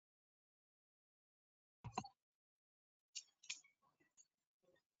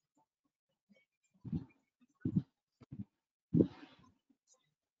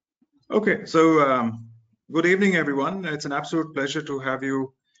Okay, so good evening, everyone. It's an absolute pleasure to have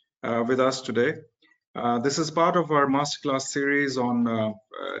you with us today. This is part of our masterclass series on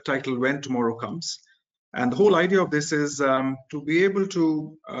titled When Tomorrow Comes. And the whole idea of this is to be able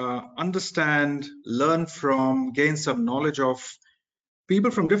to understand, learn from, gain some knowledge of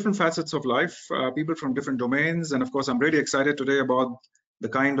people from different facets of life, people from different domains. And of course, I'm really excited today about the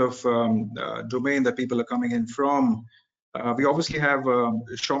kind of domain that people are coming in from. We obviously have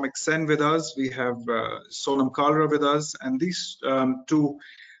Soumik Sen with us. We have Sonam Kalra with us. And these two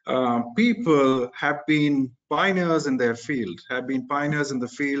people have been pioneers in their field, have been pioneers in the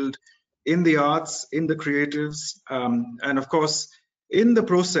field, in the arts, in the creatives. And of course, in the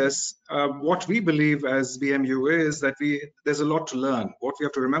process, what we believe as BMU is that there's a lot to learn. What we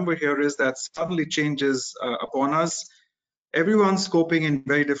have to remember here is that suddenly changes upon us. Everyone's coping in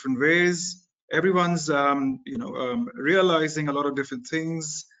very different ways. Everyone's, realizing a lot of different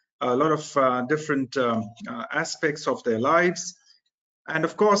things, a lot of different aspects of their lives. And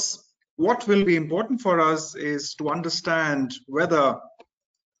of course, what will be important for us is to understand whether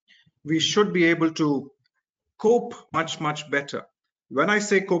we should be able to cope much better. When I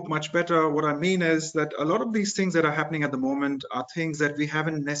say cope much better, what I mean is that a lot of these things that are happening at the moment are things that we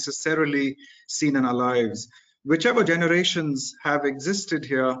haven't necessarily seen in our lives. Whichever generations have existed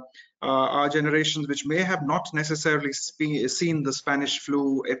here are generations which may have not necessarily seen the Spanish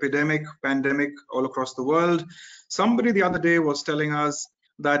flu epidemic, pandemic all across the world. Somebody the other day was telling us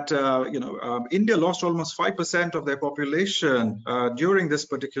that India lost almost 5% of their population during this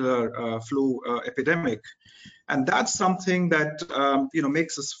particular flu epidemic. And that's something that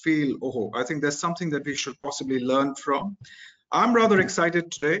makes us feel, oh, I think there's something that we should possibly learn from. I'm rather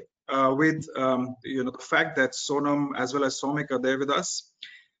excited today with the fact that Sonam as well as Soumik are there with us.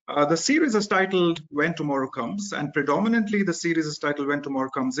 The series is titled When Tomorrow Comes, and predominantly the series is titled When Tomorrow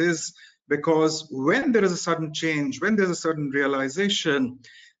Comes is because when there is a sudden change, when there's a certain realization,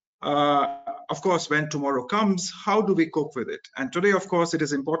 of course, when tomorrow comes, how do we cope with it? And today, of course, it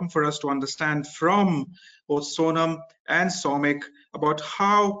is important for us to understand from both Sonam and Soumik about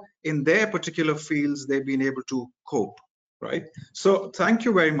how in their particular fields they've been able to cope, right? So thank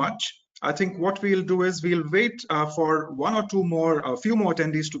you very much. I think what we'll do is we'll wait for a few more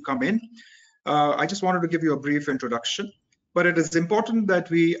attendees to come in. I just wanted to give you a brief introduction. But it is important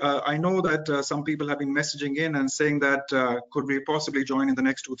that I know that some people have been messaging in and saying that could we possibly join in the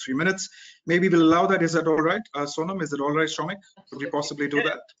next 2-3 minutes? Maybe we'll allow that. Is that all right? Sonam, is it all right, Soumik? Could we possibly do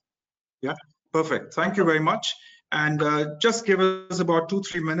that? Yeah, perfect. Thank you very much. And just give us about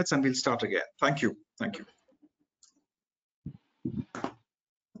 2-3 minutes and we'll start again. Thank you. Thank you.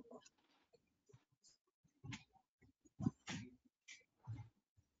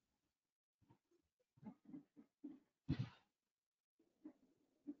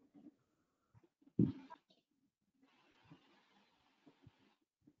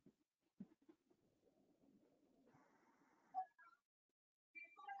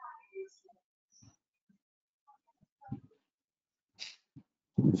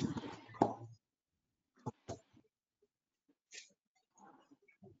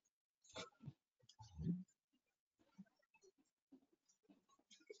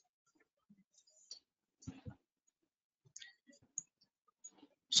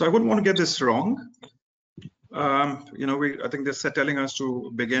 So I wouldn't want to get this wrong. I think they're telling us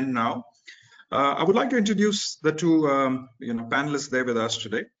to begin now. I would like to introduce the two panelists there with us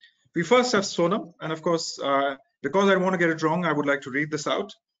today. We first have Sonam, and of course, because I don't want to get it wrong, I would like to read this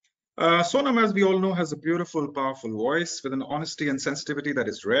out. Sonam, as we all know, has a beautiful, powerful voice with an honesty and sensitivity that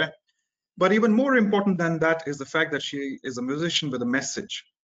is rare. But even more important than that is the fact that she is a musician with a message.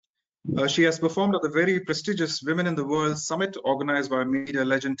 She has performed at the very prestigious Women in the World Summit organized by media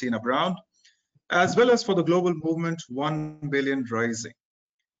legend Tina Brown, as well as for the global movement 1 Billion Rising.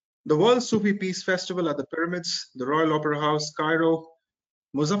 The World Sufi Peace Festival at the Pyramids, the Royal Opera House, Cairo,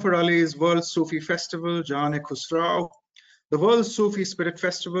 Muzaffar Ali's World Sufi Festival, Jahan Khusrau, the World Sufi Spirit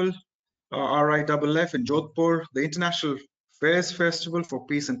Festival, RIFF in Jodhpur, the International Fairs Festival for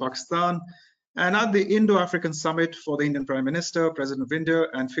Peace in Pakistan, and at the Indo-African Summit for the Indian Prime Minister, President of India,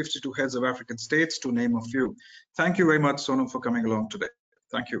 and 52 heads of African states, to name a few. Thank you very much, Sonam, for coming along today.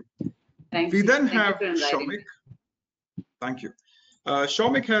 Thank you. We then have Soumik. Thank you.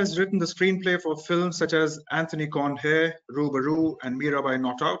 Soumik has written the screenplay for films such as Anthony Con Hai, Roobaroo, and Mirabai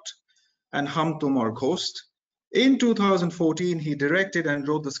Not Out, and Hum Tum Aur Ghost. In 2014, he directed and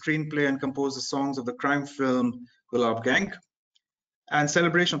wrote the screenplay and composed the songs of the crime film Gulab Gang and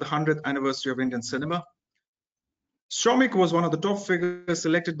celebration of the 100th anniversary of Indian cinema. Soumik was one of the top figures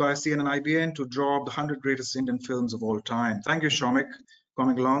selected by CNN IBN to draw up the 100 greatest Indian films of all time. Thank you, Soumik, for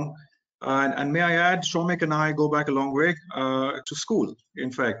coming along. And may I add, Soumik and I go back a long way to school.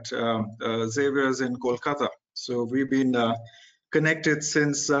 In fact, Xavier's in Kolkata. So we've been connected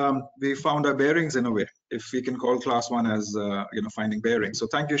since we found our bearings in a way, if we can call class 1 as finding bearings. So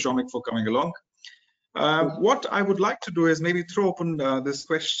thank you, Soumik, for coming along. What I would like to do is maybe throw open this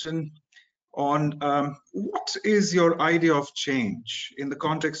question on what is your idea of change in the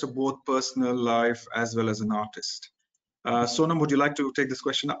context of both personal life as well as an artist? Sonam, would you like to take this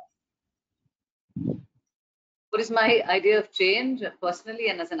question up? What is my idea of change personally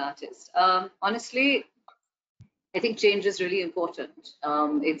and as an artist? Honestly, I think change is really important.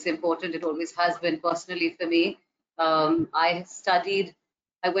 It's important. It always has been personally for me. I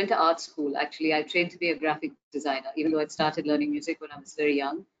went to art school. Actually, I trained to be a graphic designer, even though I'd started learning music when I was very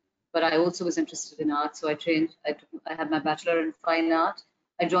young. But I also was interested in art. So I had my bachelor in fine art.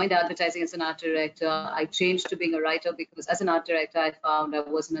 I joined advertising as an art director. I changed to being a writer because as an art director, I found I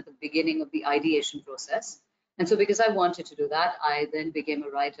wasn't at the beginning of the ideation process. And so because I wanted to do that, I then became a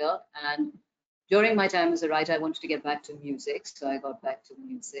writer. And during my time as a writer, I wanted to get back to music, so I got back to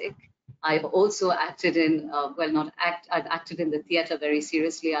music. I've also acted in, I've acted in the theatre very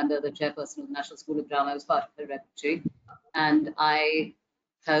seriously under the chairperson of the National School of Drama. I was part of the repertory, and I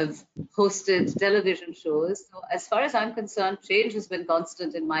have hosted television shows. So as far as I'm concerned, change has been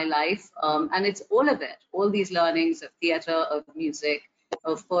constant in my life, and it's all of it, all these learnings of theatre, of music,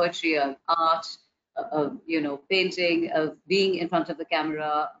 of poetry, of art, of painting, of being in front of the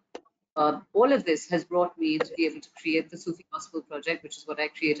camera. All of this has brought me to be able to create the Sufi Gospel Project, which is what I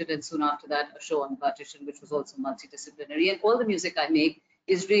created, and soon after that, a show on partition, which was also multidisciplinary. And all the music I make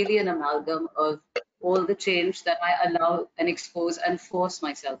is really an amalgam of all the change that I allow and expose and force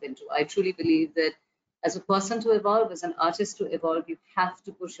myself into. I truly believe that as a person to evolve, as an artist to evolve, you have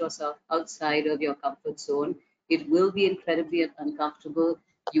to push yourself outside of your comfort zone. It will be incredibly uncomfortable.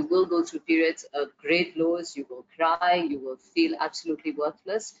 You will go through periods of great lows. You will cry. You will feel absolutely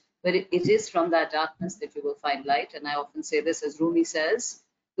worthless. But it is from that darkness that you will find light. And I often say this, as Rumi says,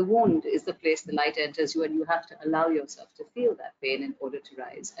 the wound is the place the light enters you, and you have to allow yourself to feel that pain in order to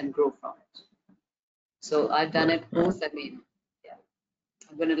rise and grow from it. So I've done it both. I mean, yeah.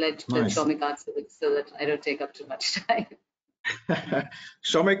 I'm going to let Soumik answer it so that I don't take up too much time.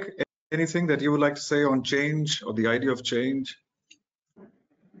 Soumik, anything that you would like to say on change or the idea of change?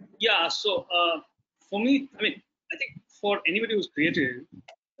 Yeah, so for me, I mean, I think for anybody who's creative,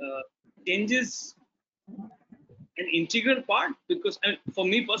 change is an integral part, because for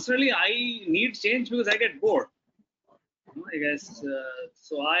me personally, I need change because I get bored. I guess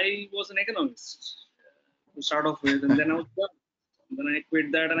so. I was an economist to start off with, and then I was done. And then I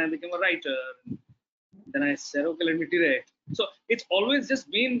quit that and I became a writer. And then I said, okay, let me direct. So it's always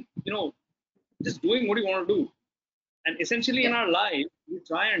just been, just doing what you want to do. And essentially in our life, we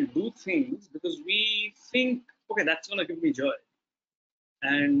try and do things because we think, okay, that's going to give me joy.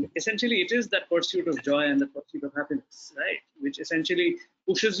 And essentially it is that pursuit of joy and the pursuit of happiness, right? Which essentially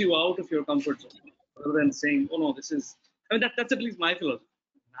pushes you out of your comfort zone, rather than saying, oh no, this is, I mean, that's at least my philosophy.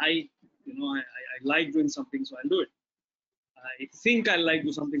 I like doing something, so I'll do it. I think I like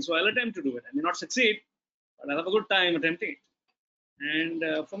do something, so I'll attempt to do it. I may not succeed, but I'll have a good time attempting it.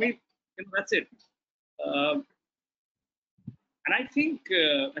 And for me, that's it. And I think,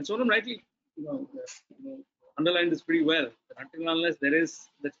 and Sonam rightly, underlined this pretty well. That until and unless there is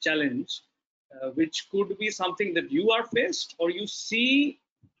the challenge, which could be something that you are faced, or you see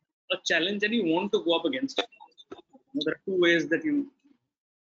a challenge and you want to go up against it. There are two ways that you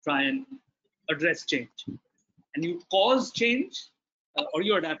try and address change, and you cause change, or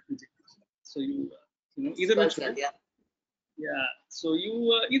you adapt to change. So you either which way. Yeah. So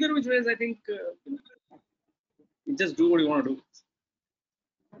you either which ways, I think you just do what you want to do.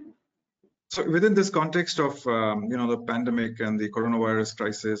 So within this context of the pandemic and the coronavirus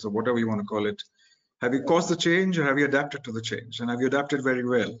crisis, or whatever you want to call it, have you caused the change, or have you adapted to the change, and have you adapted very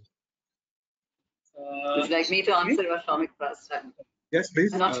well? Would you like me to answer, or Soumik first? Yes,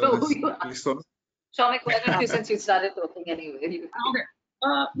 please. I'm not sure who you are. Soumik, why don't you, since you started talking anyway? Okay.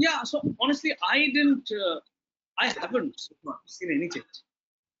 Yeah. So honestly, I haven't seen any change,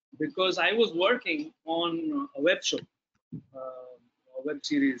 because I was working on a web show, a web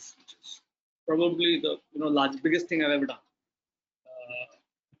series, which is probably the biggest thing I've ever done.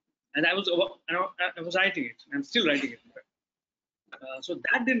 And I was writing it. I'm still writing it. So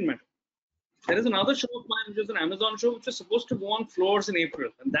that didn't matter. There is another show of mine, which is an Amazon show, which was supposed to go on floors in April,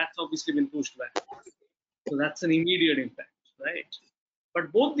 and that's obviously been pushed back. So that's an immediate impact, right?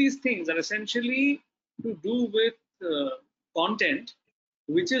 But both these things are essentially to do with content,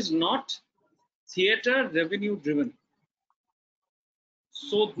 which is not theater revenue driven.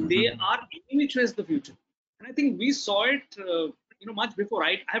 So they are in which way is the future. And I think we saw it, much before.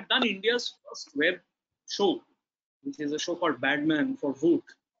 I have done India's first web show, which is a show called Badman for Voot,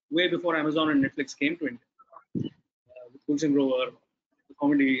 way before Amazon and Netflix came to India, with Kulshan Grover, the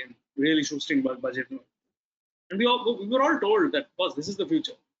comedy and really shoestring budget. And we were all told that, boss, this is the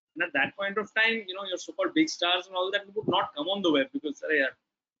future. And at that point of time, your so-called big stars and all that would not come on the web because,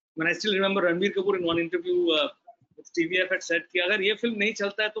 when I still remember Ranbir Kapoor in one interview with TVF had said, कि अगर ये film नहीं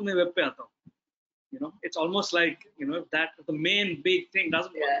चलता है तो मैं web पे आता हूँ. It's almost like, if that the main big thing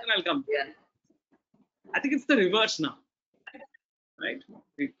doesn't work, then I'll come. Yeah. I think it's the reverse now, right?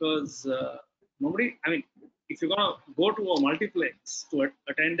 Because nobody, if you're gonna go to a multiplex to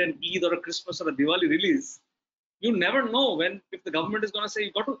attend an Eid or a Christmas or a Diwali release, you never know if the government is gonna say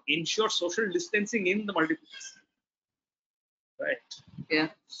you got to ensure social distancing in the multiplex, right? Yeah.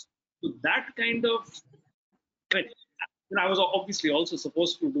 So that kind of, I was obviously also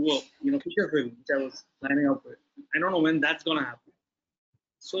supposed to do a feature film which I was lining up with. I don't know when that's gonna happen.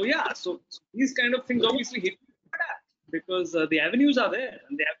 So yeah, so these kind of things obviously hit because the avenues are there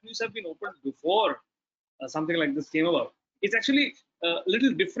and the avenues have been opened before something like this came about. It's actually a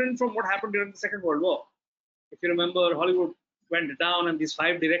little different from what happened during the Second World War. If you remember, Hollywood went down and these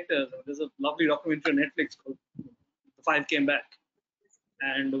 5 directors, there's a lovely documentary on Netflix called The 5 Came Back,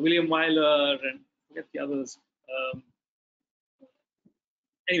 and William Wyler and forget the others.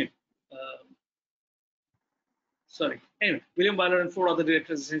 William Wyler and 4 other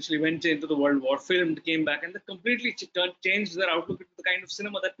directors essentially went into the World War, filmed, came back, and they completely changed their outlook into the kind of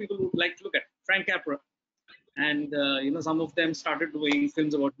cinema that people would like to look at. Frank Capra. And some of them started doing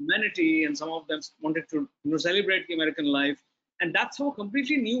films about humanity, and some of them wanted to celebrate the American life, and that's how a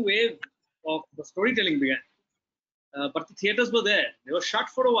completely new wave of the storytelling began. But the theaters were there; they were shut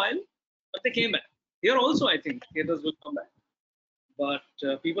for a while, but they came back. Here also, I think theaters will come back. But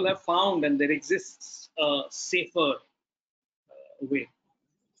people have found, and there exists a safer way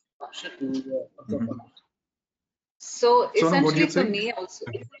to observe. So Sonam, what do essentially you for think? me also,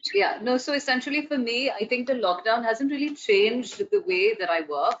 so essentially for me, I think the lockdown hasn't really changed the way that I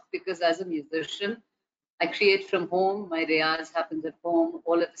work, because as a musician, I create from home, my riyaz happens at home,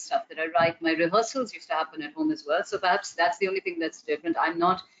 all of the stuff that I write, my rehearsals used to happen at home as well. So perhaps that's the only thing that's different. I'm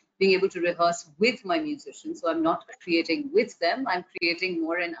not being able to rehearse with my musicians, so I'm not creating with them, I'm creating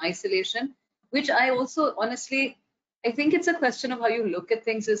more in isolation, which I also honestly, I think it's a question of how you look at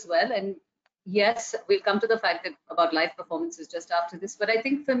things as well. And yes, we'll come to the fact that about live performances just after this, but I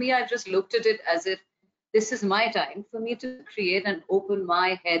think for me, I've just looked at it as if this is my time for me to create and open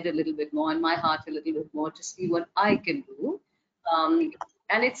my head a little bit more and my heart a little bit more to see what I can do.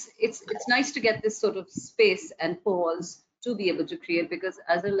 And it's nice to get this sort of space and pause to be able to create, because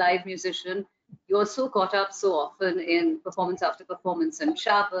as a live musician, you're so caught up so often in performance after performance and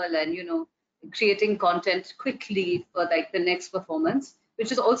travel and creating content quickly for like the next performance,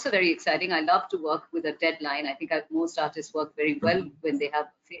 which is also very exciting. I love to work with a deadline. I think most artists work very well when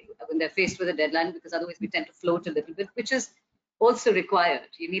they're faced with a deadline, because otherwise we tend to float a little bit, which is also required.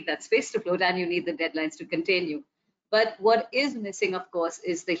 You need that space to float and you need the deadlines to contain you. But what is missing, of course,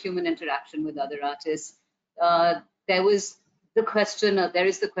 is the human interaction with other artists. There is the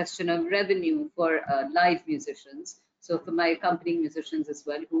question of revenue for live musicians. So for my accompanying musicians as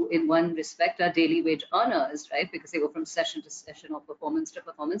well, who in one respect are daily wage earners, right? Because they go from session to session or performance to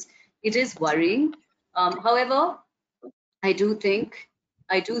performance. It is worrying. However, I do think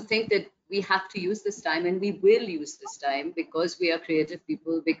that we have to use this time, and we will use this time, because we are creative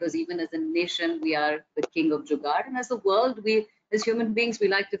people, because even as a nation, we are the king of jugaad, and as a world, as human beings, we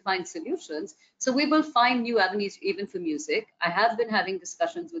like to find solutions. So we will find new avenues even for music. I have been having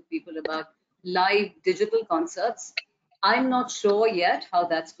discussions with people about live digital concerts. I'm not sure yet how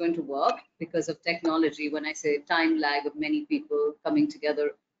that's going to work because of technology. When I say time lag of many people coming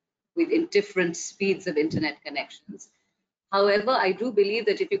together in different speeds of internet connections. However, I do believe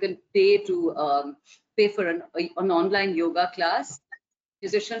that if you can pay for an online yoga class,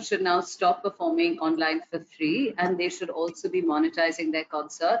 musicians should now stop performing online for free, and they should also be monetizing their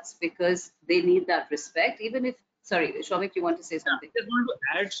concerts, because they need that respect. Even if, sorry, Soumik, you want to say something? I just want to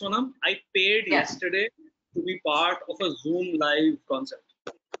add, Sonam, I paid yesterday to be part of a Zoom live concert.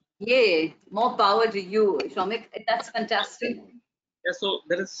 Yay, more power to you, Soumik. That's fantastic. Yeah, so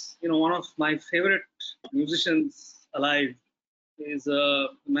there is, one of my favorite musicians alive is a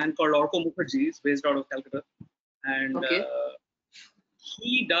man called Orko Mukherjee. He's based out of Calcutta, and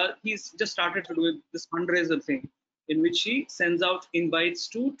he's just started to do this fundraiser thing, in which he sends out invites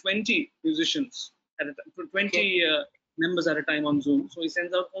to 20 musicians at a time, 20 members at a time on Zoom. So he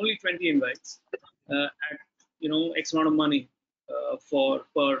sends out only 20 invites at X amount of money for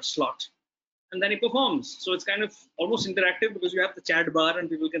per slot, and then he performs. So it's kind of almost interactive because you have the chat bar and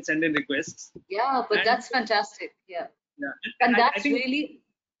people can send in requests. Yeah, but And, that's fantastic. Yeah. yeah, And I that's think, really,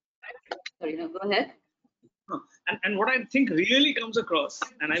 sorry, no, go ahead. and what I think really comes across,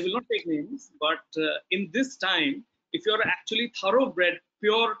 and I will not take names, but in this time, if you're actually thoroughbred,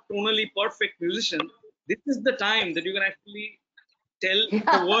 pure, tonally perfect musician, this is the time that you can actually tell the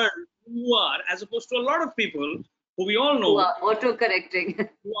Yeah, world who you are, as opposed to a lot of people who we all who know are auto-correcting.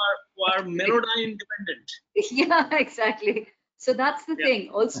 who are melodyne dependent. Yeah, exactly. So that's the Yeah. thing.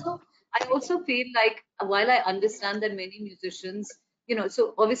 Also, I also feel like while I understand that many musicians,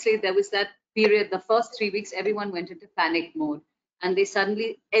 so obviously there was that period, the first 3 weeks, everyone went into panic mode. And they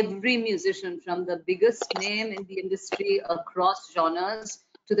suddenly, every musician from the biggest name in the industry across genres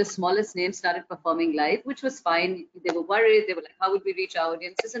to the smallest name started performing live, which was fine. They were worried. They were like, how would we reach our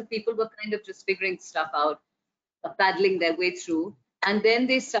audiences? And people were kind of just figuring stuff out, paddling their way through. And then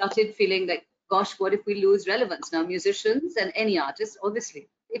they started feeling like, gosh, what if we lose relevance? Now, musicians and any artist, obviously,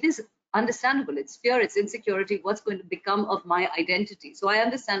 it is understandable. It's fear, it's insecurity. What's going to become of my identity? So I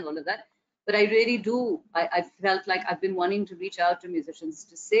understand all of that. But I really do. I felt like I've been wanting to reach out to musicians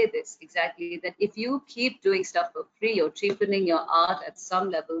to say this exactly, that if you keep doing stuff for free, you're cheapening your art at some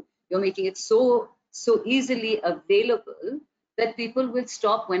level, you're making it so easily available that people will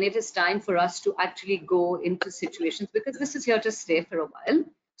stop when it is time for us to actually go into situations, because this is here to stay for a while.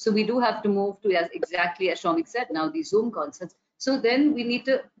 So we do have to move to, as exactly as Soumik said, now these Zoom concerts. So then we need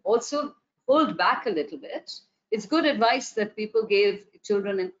to also hold back a little bit. It's good advice that people gave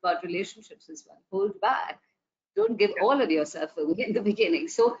children about relationships as well. Hold back. Don't give all of yourself away in the beginning.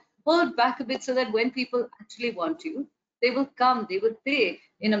 So hold back a bit so that when people actually want you, they will come, they will pay.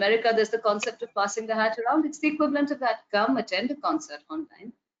 In America, there's the concept of passing the hat around. It's the equivalent of that. Come, attend a concert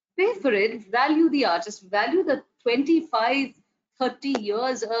online, pay for it, value the artist, value the 25, 30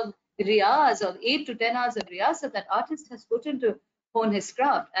 years of riyaz, of 8 to 10 hours of riyaz that artist has put into hone his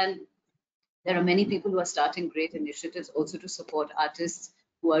craft. And there are many people who are starting great initiatives also to support artists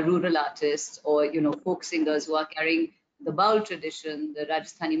who are rural artists, or folk singers who are carrying the Baul tradition, the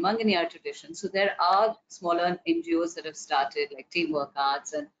Rajasthani Manganiyar tradition. So there are smaller NGOs that have started, like Teamwork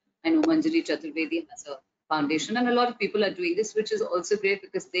Arts, and I know Manjari Chaturvedi has a foundation, and a lot of people are doing this, which is also great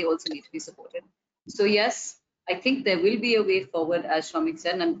because they also need to be supported. So yes, I think there will be a way forward, as Soumik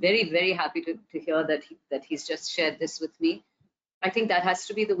said, and I'm very, very happy to hear that he's just shared this with me. I think that has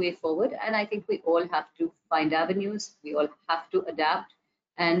to be the way forward. And I think we all have to find avenues. We all have to adapt.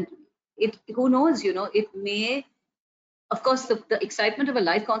 And who knows, it may, of course, the excitement of a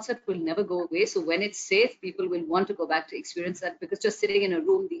live concert will never go away. So when it's safe, people will want to go back to experience that, because just sitting in a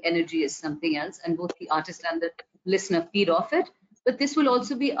room, the energy is something else. And both the artist and the listener feed off it. But this will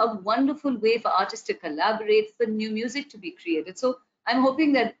also be a wonderful way for artists to collaborate, for new music to be created. So I'm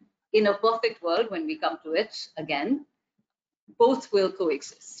hoping that in a perfect world, when we come to it again, both will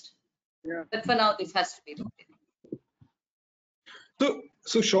coexist. Yeah. But for now, this has to be the way.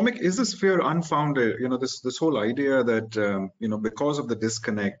 So Soumik, is this fear unfounded? This whole idea that because of the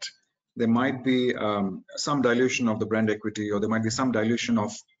disconnect, there might be some dilution of the brand equity, or there might be some dilution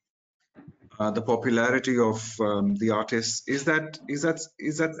of the popularity of the artists. Is that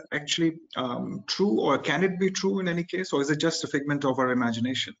actually true, or can it be true in any case, or is it just a figment of our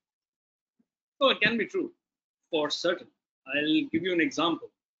imagination? Oh, it can be true for certain. I'll give you an example.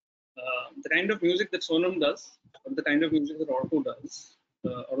 The kind of music that Sonam does, or the kind of music that Orko does,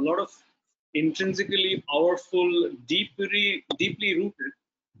 are a lot of intrinsically powerful, deeply rooted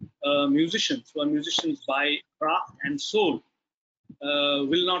musicians who are musicians by craft and soul,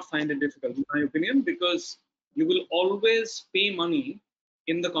 will not find it difficult, in my opinion, because you will always pay money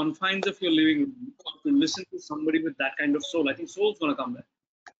in the confines of your living room to listen to somebody with that kind of soul. I think soul's going to come back.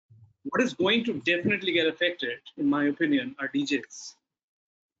 What is going to definitely get affected, in my opinion, are DJs.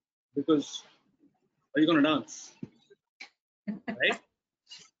 Because are you going to dance? Right?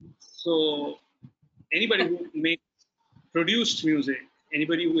 So anybody who makes produced music,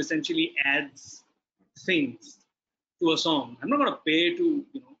 anybody who essentially adds things to a song, I'm not going to pay to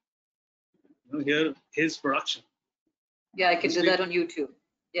hear his production. Yeah, I can do that on YouTube.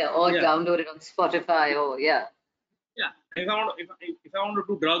 Yeah, or download it on Spotify. Or yeah. If I want to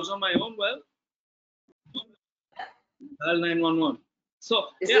do drugs on my own, well, dial 911. So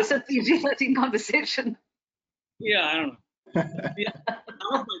is this a PG-13 conversation? Yeah, I don't know.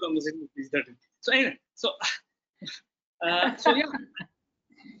 None of my conversation is PG-13. So anyway, so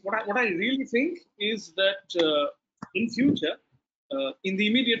what I really think is that in future, in the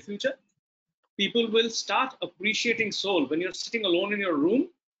immediate future, people will start appreciating soul. When you're sitting alone in your room,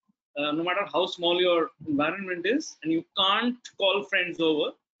 no matter how small your environment is, and you can't call friends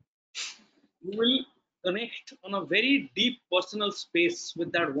over, you will connect on a very deep personal space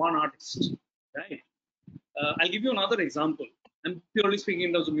with that one artist, right? I'll give you another example. I'm purely speaking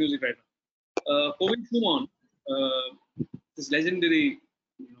in terms of music right now. Schumann, this legendary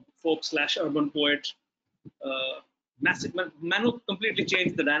folk / urban poet, massive man who completely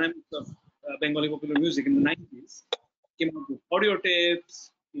changed the dynamics of Bengali popular music in the 90s. Came out with audio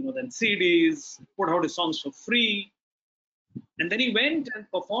tapes, then CDs, put out his songs for free. And then he went and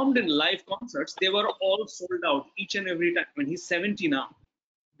performed in live concerts. They were all sold out each and every time. When he's 70 now,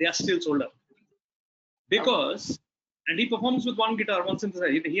 they are still sold out. Because, and he performs with one guitar, one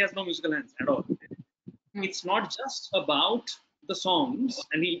synthesizer. He has no musical hands at all. It's not just about the songs,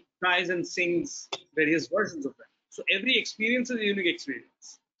 and he tries and sings various versions of them. So every experience is a unique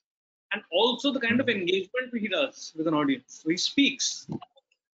experience. And also the kind of engagement he does with an audience. So he speaks,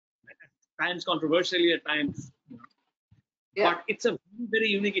 at times controversially, at times, but it's a very, very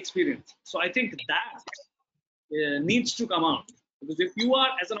unique experience. So I think that needs to come out. Because if you are,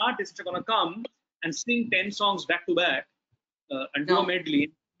 as an artist, you're going to come and sing 10 songs back to back and do a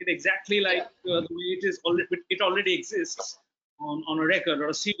medley, exactly like the way it is already exists on a record or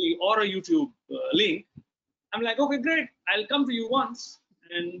a CD or a YouTube link, I'm like, okay, great, I'll come to you once,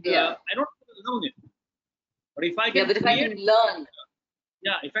 and I don't know it. But if I can, if I can learn,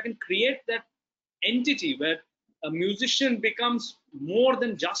 if I can create that entity where a musician becomes more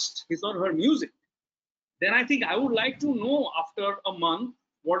than just his or her music, then I think I would like to know after a month,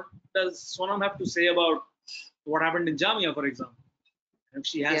 what does Sonam have to say about what happened in Jamia, for example. If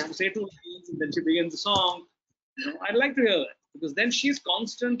she has to say 2 lines and then she begins the song, I'd like to hear that, because then she's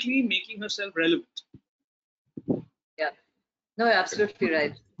constantly making herself relevant. Yeah, no, you're absolutely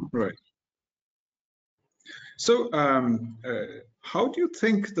right. Right. So, how do you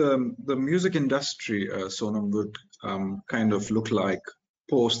think the music industry, Sonam, would kind of look like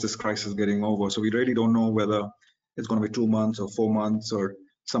post this crisis getting over? So we really don't know whether it's going to be 2 months or 4 months, or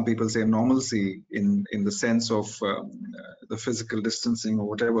some people say normalcy in the sense of the physical distancing or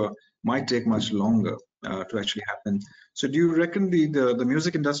whatever might take much longer to actually happen. So do you reckon the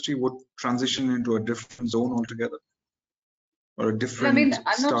music industry would transition into a different zone altogether, or a different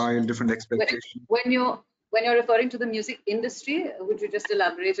style, different expectation? When you're referring to the music industry, would you just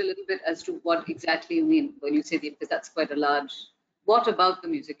elaborate a little bit as to what exactly you mean when you say because that's quite a large. What about the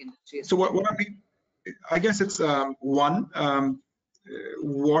music industry? So what I mean, I guess it's one.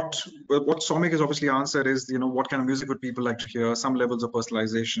 What Soumik has obviously answered is, what kind of music would people like to hear? Some levels of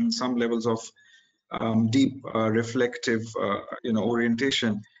personalization, some levels of deep reflective,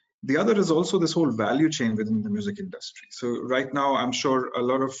 orientation. The other is also this whole value chain within the music industry. So right now, I'm sure a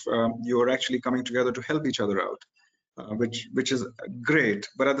lot of you are actually coming together to help each other out, which is great.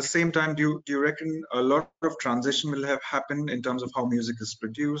 But at the same time, do you reckon a lot of transition will have happened in terms of how music is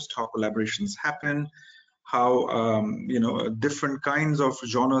produced, how collaborations happen, how different kinds of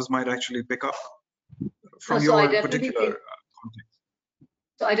genres might actually pick up from your particular context?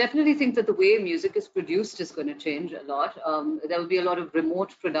 So I definitely think that the way music is produced is going to change a lot. There will be a lot of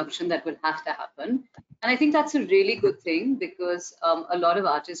remote production that will have to happen. And I think that's a really good thing, because a lot of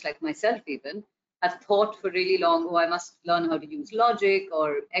artists like myself even have thought for really long, I must learn how to use Logic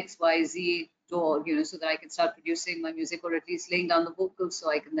or XYZ, so that I can start producing my music, or at least laying down the vocals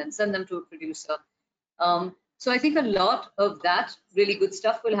so I can then send them to a producer. So I think a lot of that really good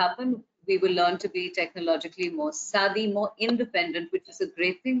stuff will happen. We will learn to be technologically more savvy, more independent, which is a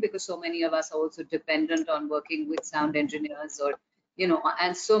great thing, because so many of us are also dependent on working with sound engineers, or,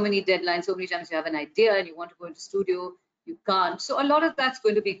 and so many deadlines. So many times you have an idea and you want to go into studio, you can't. So a lot of that's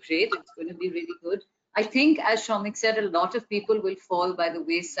going to be great. It's going to be really good. I think, as Soumik said, a lot of people will fall by the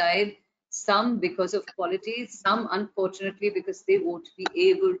wayside, some because of quality, some unfortunately because they won't be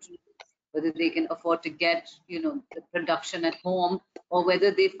able to, whether they can afford to get, the production at home, or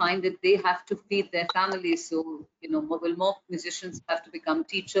whether they find that they have to feed their families. So, will more musicians have to become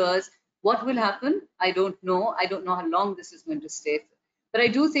teachers? What will happen? I don't know. I don't know how long this is going to stay. But I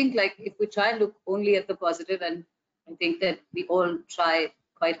do think, like, if we try and look only at the positive, and I think that we all try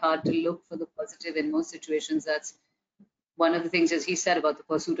quite hard to look for the positive in most situations. That's one of the things, as he said, about the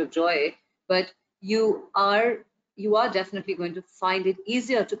pursuit of joy. But you are definitely going to find it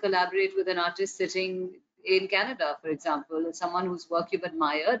easier to collaborate with an artist sitting in Canada, for example, or someone whose work you've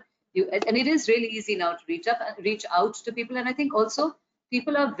admired. And it is really easy now to reach out to people. And I think also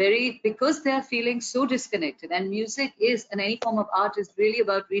people are because they're feeling so disconnected, and music is, and any form of art is really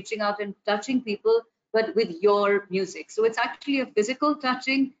about reaching out and touching people, but with your music. So it's actually a physical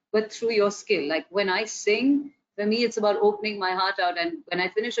touching, but through your skill. Like when I sing, For me, it's about opening my heart out. And when I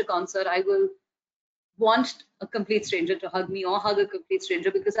finish a concert, I will want a complete stranger to hug me or hug a complete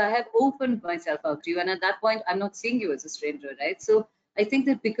stranger because I have opened myself out to you. And at that point, I'm not seeing you as a stranger, right? So I think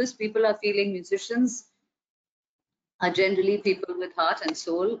that because people are feeling, musicians are generally people with heart and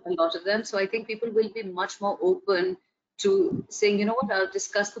soul, a lot of them. So I think people will be much more open to saying, you know what, I'll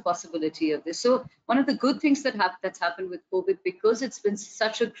discuss the possibility of this. So one of the good things that's happened with COVID, because it's been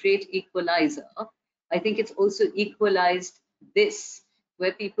such a great equalizer, I think it's also equalized this,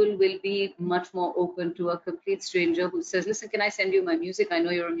 where people will be much more open to a complete stranger who says, listen, can I send you my music? I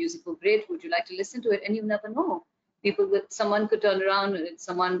know you're a musical great. Would you like to listen to it? And you never know. Someone could turn around and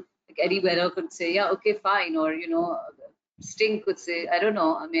someone like Eddie Vedder could say, yeah, okay, fine. Or, Sting could say, I don't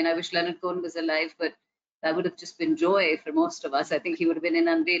know. I mean, I wish Leonard Cohen was alive, but that would have just been joy for most of us. I think he would have been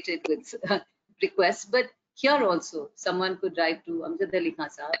inundated with requests. But here also, someone could write to Amjad Ali Khan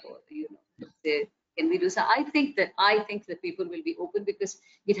Saab or, say, can we do so? I think that people will be open because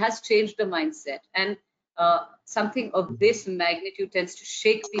it has changed the mindset. And something of this magnitude tends to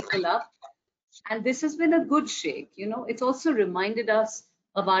shake people up. And this has been a good shake. It's also reminded us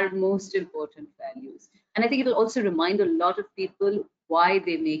of our most important values. And I think it'll also remind a lot of people why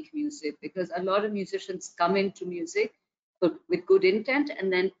they make music, because a lot of musicians come into music with good intent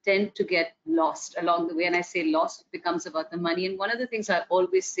and then tend to get lost along the way. And I say lost, it becomes about the money. And one of the things I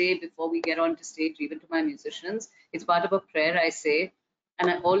always say before we get onto stage, even to my musicians, it's part of a prayer I say. And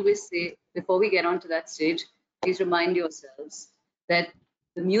I always say, before we get onto that stage, please remind yourselves that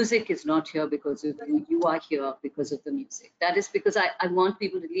the music is not here because of you. You are here because of the music. That is because I want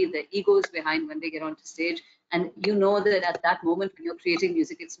people to leave their egos behind when they get onto stage. And you know that at that moment when you're creating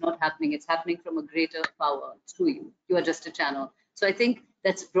music, it's not happening. It's happening from a greater power through you. You are just a channel. So I think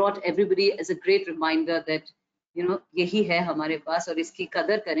that's brought everybody as a great reminder that, यही है हमारे पास और इसकी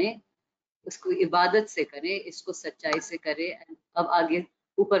कदर करें, उसको इबादत से करें, इसको सच्चाई से करें, and अब आगे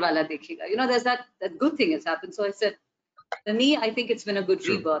ऊपर वाला देखेगा. There's that good thing has happened. So I said, for me, I think it's been a good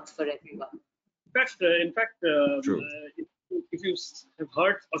rebirth for everyone. In fact, if you have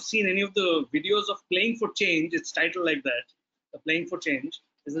heard or seen any of the videos of Playing for Change, it's titled like that, Playing for Change.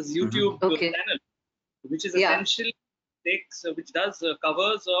 There's this YouTube channel, which is essentially which does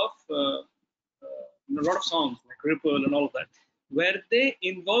covers of a lot of songs like Ripple and all of that, where they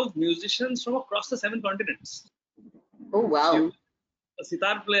involve musicians from across the 7 continents. Oh, wow. So a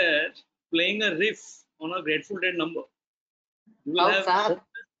sitar player playing a riff on a Grateful Dead number. You will have,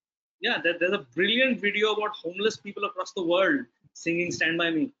 there's a brilliant video about homeless people across the world singing Stand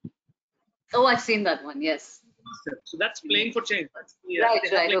By Me. Oh, I've seen that one, yes. So that's Playing for Change.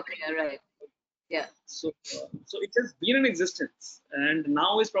 Right, okay, right. Yeah. So it has been in existence, and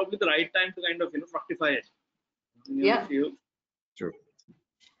now is probably the right time to kind of fructify it. True.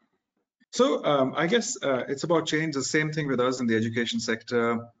 So I guess it's about change. The same thing with us in the education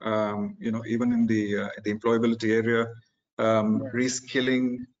sector. Even in the employability area,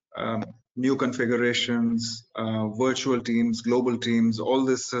 reskilling, new configurations, virtual teams, global teams. All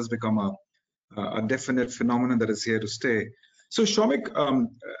this has become a definite phenomenon that is here to stay. So Soumik,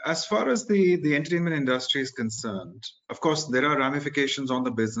 as far as the entertainment industry is concerned, of course, there are ramifications on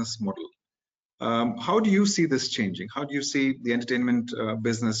the business model. How do you see this changing? How do you see the entertainment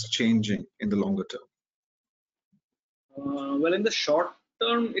business changing in the longer term? Well, in the short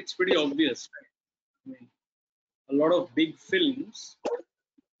term, it's pretty obvious. Right? I mean, a lot of big films,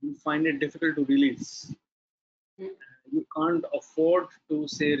 you find it difficult to release. You can't afford to,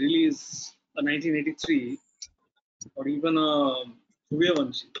 say, release a 1983 or even a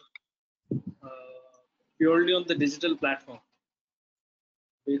Suryavanshi purely on the digital platform,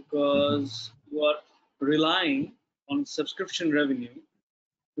 because you are relying on subscription revenue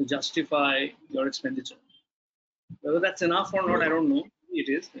to justify your expenditure. Whether that's enough or not, I don't know. Maybe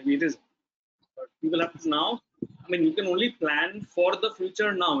it is, maybe it isn't. But people have to now, you can only plan for the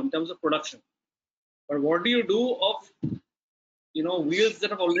future now in terms of production. But what do you do of, wheels that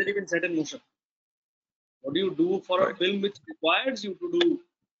have already been set in motion? What do you do for a film which requires you to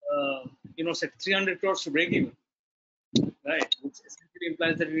do, set 300 crores to break even? Right, which essentially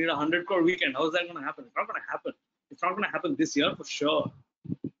implies that you need a 100 crore weekend. How is that going to happen? It's not going to happen. It's not going to happen this year for sure.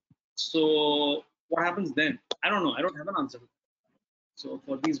 So what happens then? I don't know. I don't have an answer. So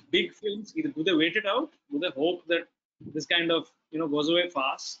for these big films, either do they wait it out? Do they hope that this kind of goes away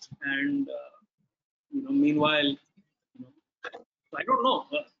fast? And meanwhile, I don't know.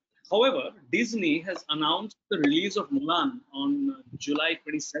 However, Disney has announced the release of Mulan on July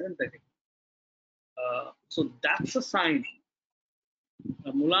 27th, I think. So that's a sign.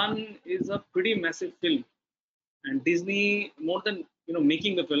 Mulan is a pretty massive film, and Disney, more than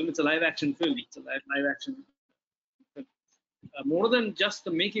making the film, it's a live action film. It's a live action more than just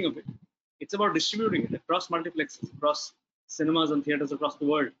the making of it. It's about distributing it across multiplexes, across cinemas and theaters across the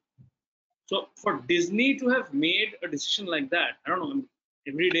world. So for Disney to have made a decision like that, I don't know.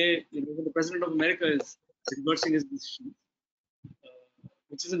 Every day, the president of America is reversing his decision,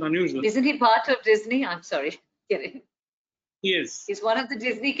 which isn't unusual. Isn't he part of Disney? I'm sorry. Kidding. He is. He's one of the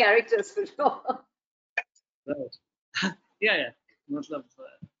Disney characters for sure. Right. Yeah. Matlab,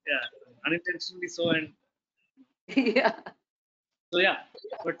 yeah, unintentionally so, and Yeah. so yeah,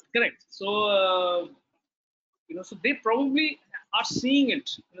 but correct. So so they probably are seeing it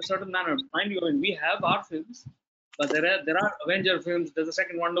in a certain manner. Mind you, I mean, we have our films, but there are Avenger films. There's a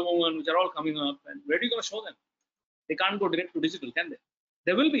second Wonder Woman, which are all coming up. And where are you going to show them? They can't go direct to digital, can they?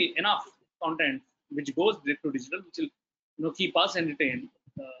 There will be enough content which goes direct to digital, which will keep us entertained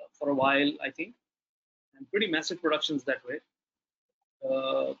for a while, I think, and pretty massive productions that way.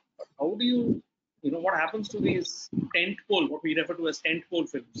 But how do you what happens to these tentpole, what we refer to as tentpole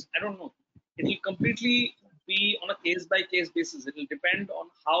films? I don't know. It will completely be on a case-by-case basis. It will depend on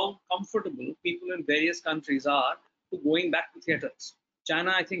how comfortable people in various countries are to going back to theaters.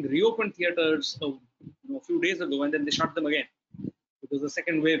 China, I think, reopened theaters a few days ago, and then they shut them again because the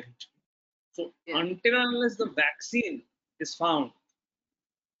second wave hit. So until and unless the vaccine is found,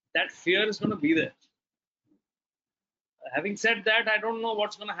 that fear is going to be there. Having said that, I don't know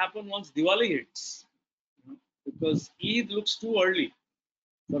what's going to happen once Diwali hits, because Eid looks too early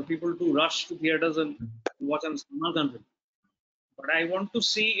for people to rush to theaters and watch on summer country. But I want to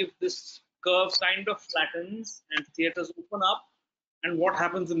see if this curve kind of flattens and theaters open up, and what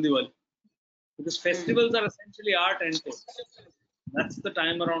happens in Diwali. Because festivals are essentially art and tentpoles. That's the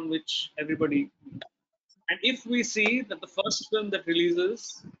time around which everybody. And if we see that the first film that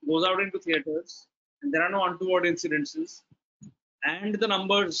releases goes out into theaters, and there are no untoward incidences, and the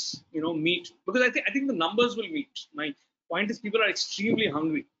numbers, meet, because I think the numbers will meet. My point is, people are extremely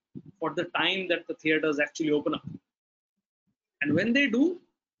hungry for the time that the theaters actually open up, and when they do,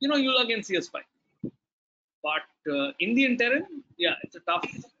 you'll again see a spike. But in the interim, yeah, it's a tough.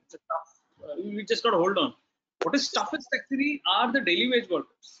 We just got to hold on. What is toughest actually are the daily wage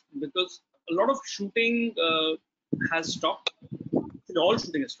workers, because a lot of shooting has stopped. All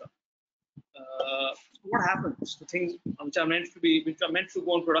shooting has stopped. What happens to things which are meant to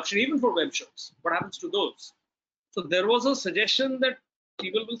go on production, even for web shows? What happens to those? So there was a suggestion that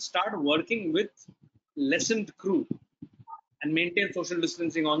people will start working with lessened crew and maintain social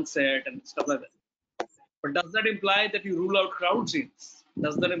distancing on set and stuff like that. But does that imply that you rule out crowd scenes?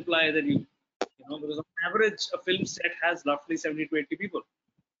 Does that imply that because on average a film set has roughly 70 to 80 people,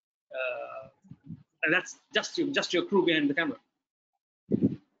 and that's just your crew behind the camera.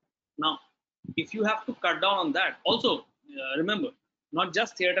 Now, if you have to cut down on that, also remember, not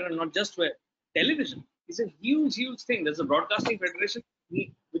just theater and not just web, television is a huge thing. There's a broadcasting federation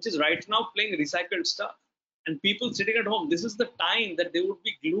which is right now playing recycled stuff, and people sitting at home, this is the time that they would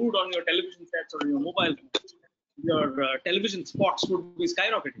be glued on your television sets or your mobile phones. Your television spots would be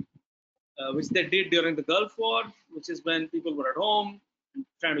skyrocketing, which they did during the Gulf War, which is when people were at home and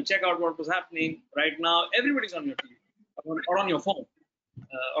trying to check out what was happening. Right now, everybody's on your TV or on your phone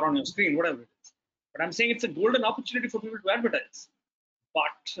or on your screen, whatever it is. But I'm saying it's a golden opportunity for people to advertise.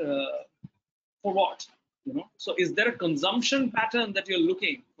 But for what? So is there a consumption pattern that you're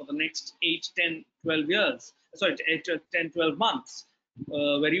looking for the next 8, 10, 12 years? Sorry, 8, 10, 12 months,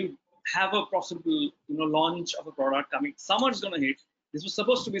 where you have a possible launch of a product coming. Summer's going to hit. This was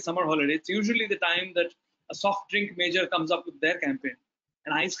supposed to be summer holiday. It's usually the time that a soft drink major comes up with their campaign,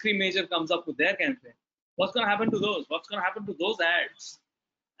 an ice cream major comes up with their campaign. What's going to happen to those? What's going to happen to those ads?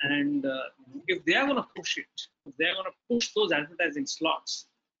 And if they are going to push it, if they are going to push those advertising slots,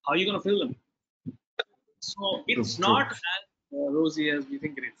 how are you going to fill them? So it's not as rosy as we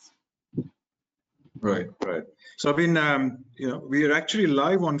think it is. Right. So, I mean, we are actually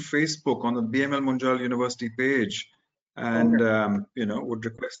live on Facebook on the BML Munjal University page, and would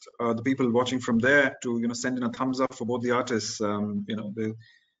request the people watching from there to send in a thumbs up for both the artists.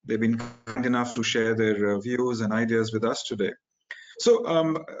 They've been kind enough to share their views and ideas with us today. So,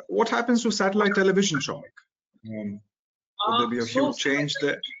 what happens to satellite television, Soumik? Would there be a huge change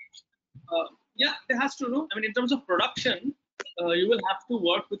there? Yeah, there has to. I mean, in terms of production, you will have to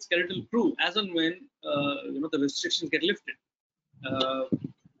work with skeletal crew as and when the restrictions get lifted.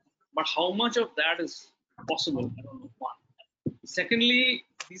 But how much of that is possible? I don't know. One. Secondly,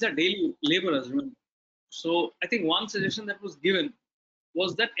 these are daily laborers. Remember. So I think one suggestion that was given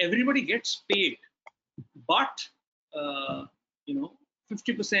was that everybody gets paid, but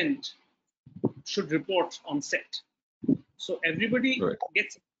 50% should report on set. So everybody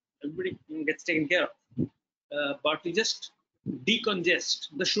gets taken care of. But we just decongest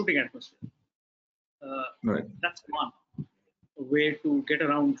the shooting atmosphere. Right. That's one way to get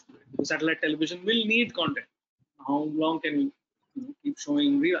around to it. Because satellite television will need content. How long can you keep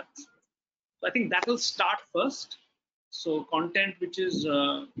showing reruns? So I think that will start first. So content which is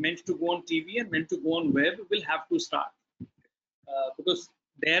meant to go on TV and meant to go on web will have to start because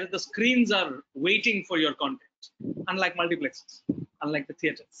there the screens are waiting for your content, unlike multiplexes, unlike the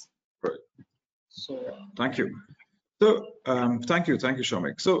theaters. Right. So thank you. So thank you,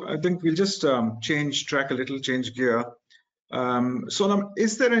 Soumik. So I think we'll just change track a little, change gear. Sonam,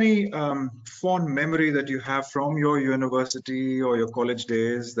 is there any fond memory that you have from your university or your college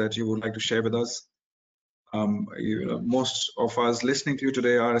days that you would like to share with us? Most of us listening to you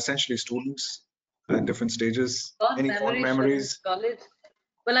today are essentially students at different stages. Any fond memories? College.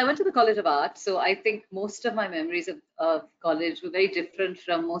 Well, I went to the College of Art, so I think most of my memories of college were very different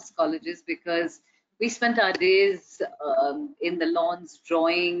from most colleges because we spent our days in the lawns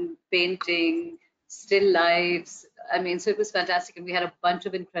drawing, painting, still lives. I mean, so it was fantastic. And we had a bunch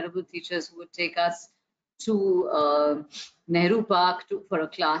of incredible teachers who would take us to Nehru Park for a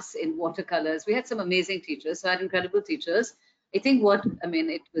class in watercolors. We had some amazing teachers. So I had incredible teachers. I think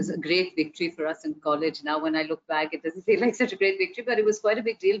it was a great victory for us in college. Now, when I look back, it doesn't feel like such a great victory, but it was quite a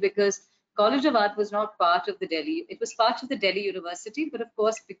big deal because College of Art was not part of the Delhi. It was part of the Delhi University, but of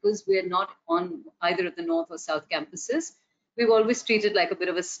course, because we're not on either of the North or South campuses, we were always treated like a bit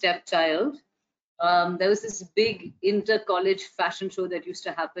of a stepchild. There was this big inter-college fashion show that used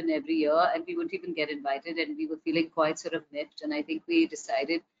to happen every year, and we wouldn't even get invited, and we were feeling quite sort of miffed. And I think we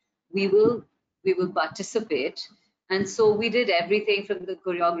decided we will participate. And so we did everything from the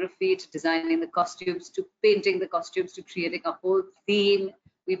choreography to designing the costumes to painting the costumes to creating a whole theme.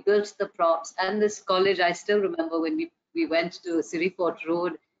 We built the props. And this college, I still remember when we went to Siri Fort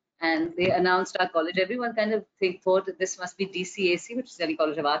Road and they announced our college, everyone kind of thought that this must be DCAC, which is Delhi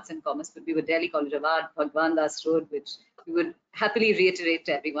College of Arts and Commerce, but we were Delhi College of Art, Bhagwan Das Road, which we would happily reiterate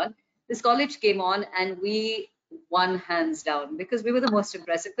to everyone. This college came on and we won hands down because we were the most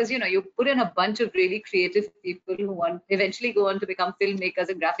impressive. Because, you put in a bunch of really creative people who eventually go on to become filmmakers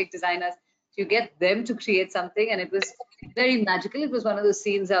and graphic designers. You get them to create something, and it was very magical. It was one of those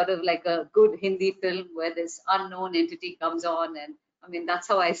scenes out of like a good Hindi film where this unknown entity comes on, and I mean, that's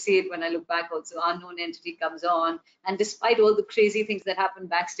how I see it when I look back also. Unknown entity comes on. And despite all the crazy things that happened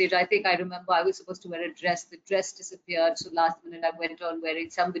backstage, I think I remember I was supposed to wear a dress. The dress disappeared. So last minute I went on wearing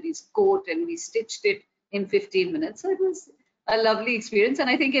somebody's coat and we stitched it in 15 minutes. So it was a lovely experience. And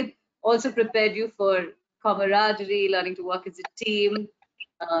I think it also prepared you for camaraderie, learning to work as a team,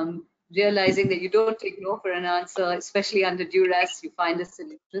 realizing that you don't take no for an answer, especially under duress, you find a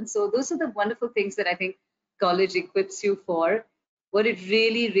solution. So those are the wonderful things that I think college equips you for. What it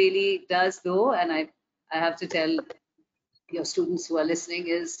really, really does, though, and I have to tell your students who are listening,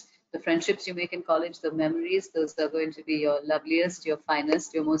 is the friendships you make in college, the memories, those are going to be your loveliest, your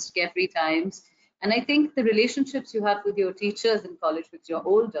finest, your most carefree times. And I think the relationships you have with your teachers in college, which you're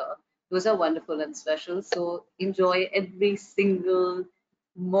older, those are wonderful and special. So enjoy every single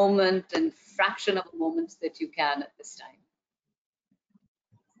moment and fraction of a moment that you can at this time.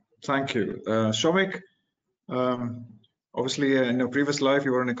 Thank you. Soumik, obviously, in your previous life,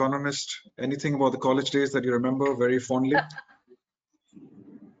 you were an economist. Anything about the college days that you remember very fondly?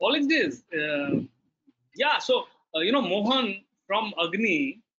 College days, yeah. So Mohan from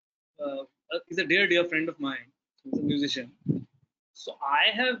Agni is a dear friend of mine. He's a musician. So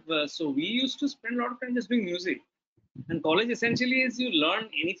I have. So we used to spend a lot of time just doing music. And college essentially is you learn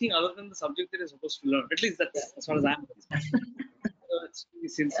anything other than the subject that you're supposed to learn. At least that's as far as I'm concerned.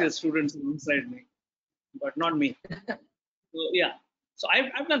 It's sincere students inside me, but not me. So yeah. So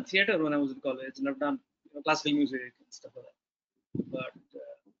I've done theater when I was in college, and I've done classical music and stuff like that. But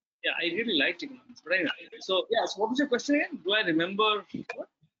yeah, I really liked economics. But anyway, so yeah. So what was your question again? Do I remember what?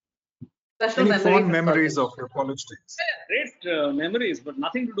 Any fond memories of your college days? Yeah, great memories, but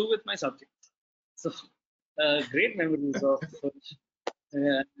nothing to do with my subject. So great memories of.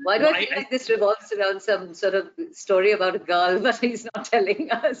 Why do I feel like this revolves around some sort of story about a girl, but he's not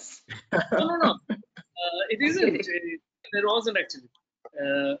telling us? No. It isn't. There wasn't actually.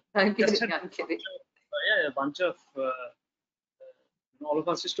 I'm kidding. Yeah, a bunch of all of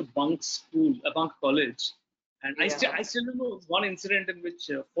us used to bunk school, bunk college, and I still remember one incident in which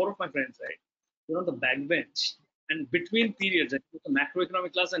 4 of my friends, right, were on the backbench, and between periods, it was a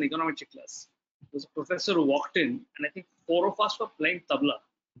macroeconomic class and econometric class. There was a professor who walked in, and I think 4 of us were playing tabla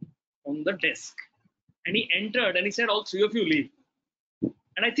on the desk, and he entered and he said, "All 3 of you leave,"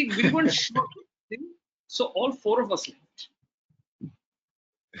 and I think we weren't sure, so all 4 of us left.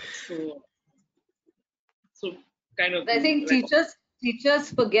 So kind of I thing. think teachers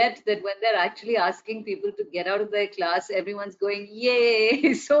forget that when they're actually asking people to get out of their class, everyone's going,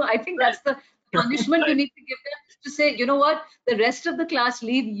 yay. So I think that's the punishment you need to give them, to say, you know what, the rest of the class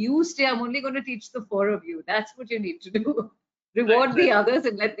leave, you stay, I'm only going to teach the 4 of you. That's what you need to do. Reward the others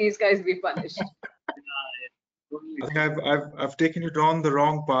and let these guys be punished. I think I've taken you down the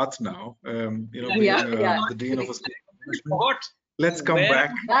wrong path now. You know, being the dean of a school. What? Let's come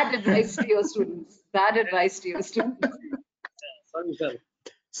back. Bad advice to your students. Bad advice to your students. Sorry, sir.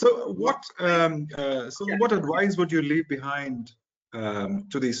 So what advice would you leave behind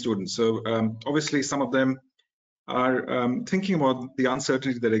to these students? So obviously some of them are thinking about the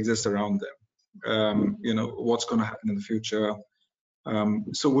uncertainty that exists around them. You know, what's going to happen in the future.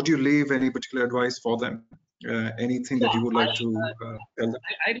 So would you leave any particular advice for them? Anything that you would like to tell them?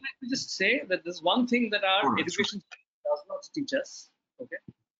 I'd like to just say that there's one thing that our education does not teach us, okay,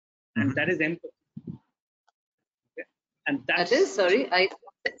 and that is empathy. Okay? And That is, sorry,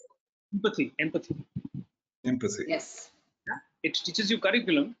 empathy. Empathy. Yes. It teaches you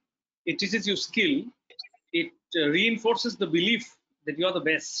curriculum. It teaches you skill. It reinforces the belief that you are the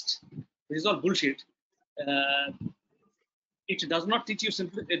best, which is all bullshit. It does not teach you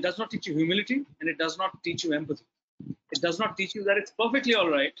it does not teach you humility, and it does not teach you empathy. It does not teach you that it's perfectly all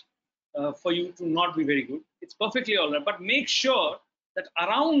right for you to not be very good. It's perfectly all right, but make sure that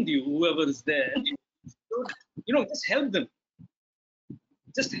around you, whoever is there, you know, just help them.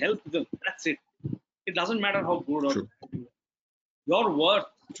 Just help them. That's it. It doesn't matter how good or bad. Your worth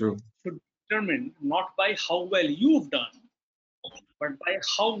should be determined not by how well you've done, but by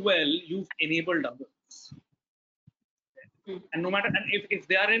how well you've enabled others. And no matter, and if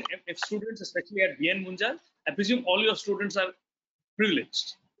they are if students, especially at BN Munjal, I presume all your students are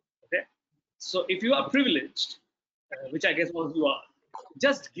privileged. Okay, so if you are privileged, which I guess was you are,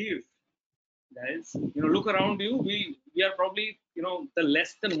 just give, guys. You know, look around you. We are probably, you know, the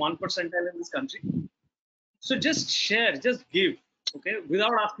less than 1 percentile in this country. So just share, just give, okay,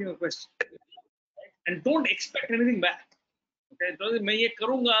 without asking a question, and don't expect anything back. Okay, तो मैं ये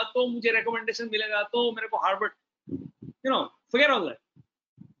करूँगा तो मुझे recommendation मिलेगा तो मेरे को Harvard. You know, forget all that.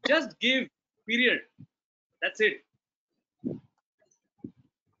 Just give, period. That's it.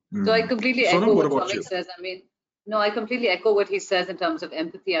 So I completely echo Sonam, what about Soumik says. I mean, no, I completely echo what he says in terms of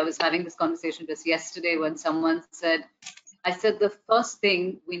empathy. I was having this conversation just yesterday when someone said, I said the first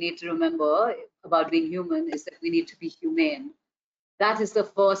thing we need to remember about being human is that we need to be humane. That is the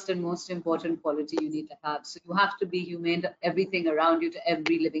first and most important quality you need to have. So you have to be humane to everything around you, to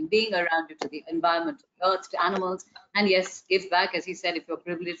every living being around you, to the environment, to the earth, to animals. And yes, give back, as he said, if you're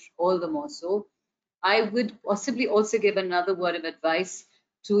privileged, all the more so. I would possibly also give another word of advice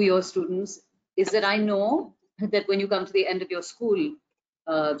to your students, is that I know that when you come to the end of your school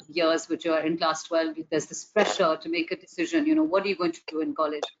years, which are in class 12, there's this pressure to make a decision, you know, what are you going to do in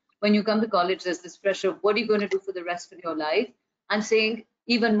college? When you come to college, there's this pressure of what are you going to do for the rest of your life? I'm saying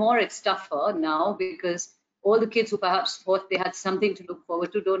even more it's tougher now, because all the kids who perhaps thought they had something to look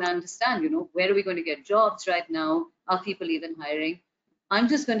forward to don't understand, you know, where are we going to get jobs right now? Are people even hiring? I'm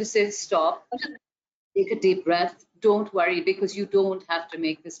just going to say stop, take a deep breath, don't worry, because you don't have to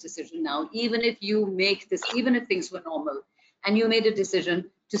make this decision now. Even if you make this, even if things were normal and you made a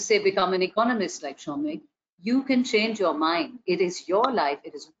decision to say become an economist like Soumik, you can change your mind. It is your life,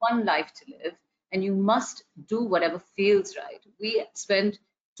 it is one life to live, and you must do whatever feels right. We spend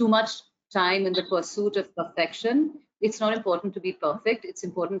too much time in the pursuit of perfection. It's not important to be perfect. It's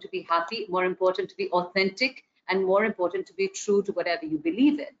important to be happy, more important to be authentic, and more important to be true to whatever you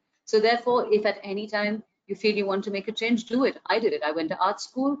believe in. So therefore, if at any time you feel you want to make a change, do it. I did it. I went to art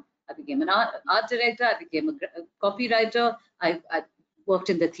school. I became an art director. I became a copywriter. I worked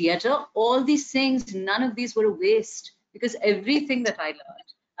in the theater. All these things, none of these were a waste, because everything that I learned,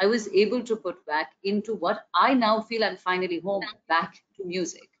 I was able to put back into what I now feel I'm finally home, back to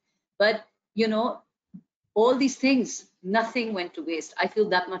music. But, you know, all these things, nothing went to waste. I feel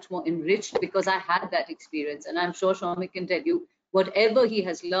that much more enriched because I had that experience. And I'm sure Soumik can tell you, whatever he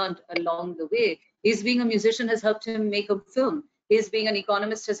has learned along the way, his being a musician has helped him make a film. His being an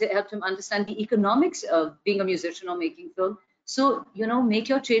economist has helped him understand the economics of being a musician or making film. So, you know, make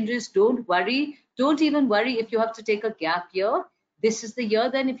your changes. Don't worry. Don't even worry if you have to take a gap year. This is the year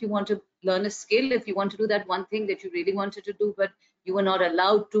then, if you want to learn a skill, if you want to do that one thing that you really wanted to do, but you were not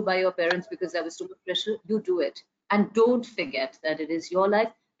allowed to by your parents because there was too much pressure, you do it. And don't forget that it is your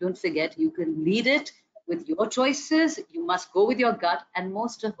life. Don't forget you can lead it with your choices. You must go with your gut. And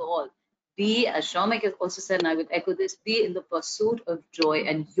most of all, be, as Soumik has also said, and I will echo this, be in the pursuit of joy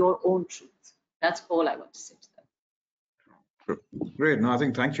and your own truth. That's all I want to say to them. Great. No, I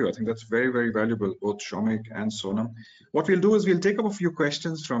think thank you. I think that's very, very valuable, both Soumik and Sonam. What we'll do is we'll take up a few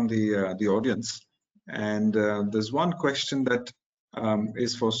questions from the audience, and there's one question that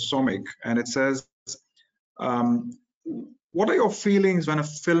is for Soumik, and it says, "What are your feelings when a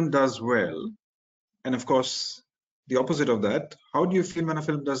film does well?" And of course, the opposite of that, how do you feel when a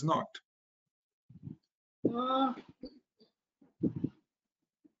film does not?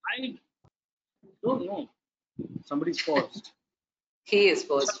 I don't know. Somebody's paused. He is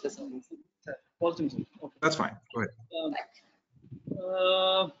paused for some reason. Paused himself. Okay. That's fine. Go ahead.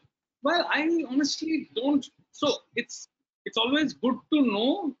 Well, I honestly don't. So it's always good to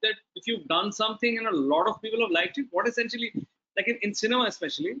know that if you've done something and a lot of people have liked it, what essentially, like in cinema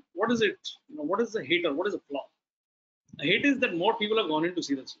especially, what is it? What is the hit or what is the flaw? A hit is that more people have gone in to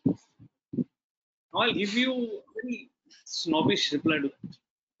see the film. Now I'll give you a very snobbish reply to that.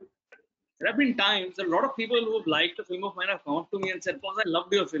 There have been times a lot of people who have liked a film of mine have come up to me and said, "Boss, I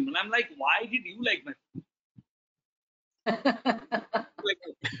loved your film," and I'm like, "Why did you like my film?"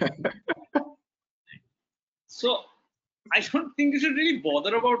 So I don't think you should really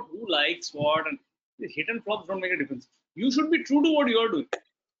bother about who likes what, and the hit and flops don't make a difference. You should be true to what you're doing.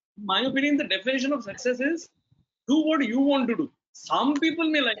 In my opinion, the definition of success is do what you want to do. Some people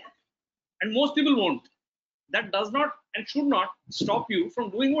may like it, and most people won't. That does not and should not stop you from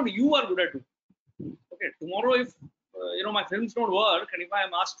doing what you are good at doing. Okay, tomorrow if my films don't work, and if I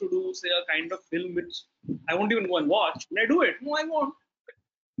am asked to do say a kind of film which I won't even go and watch, will I do it? No, I won't.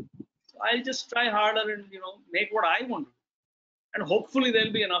 I'll just try harder and make what I want to do. And hopefully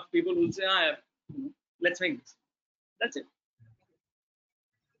there'll be enough people who'll say, let's make this. That's it.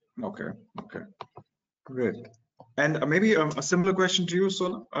 Okay. Great. And maybe a similar question to you,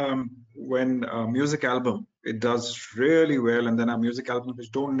 Sonam. When a music album, it does really well, and then a music album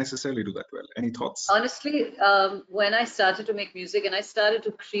which don't necessarily do that well. Any thoughts? Honestly, when I started to make music, and I started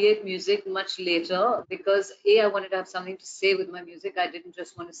to create music much later, because I wanted to have something to say with my music. I didn't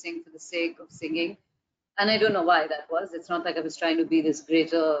just want to sing for the sake of singing. And I don't know why that was. It's not like I was trying to be this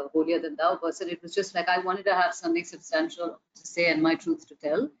greater, holier than thou person. It was just like I wanted to have something substantial to say and my truth to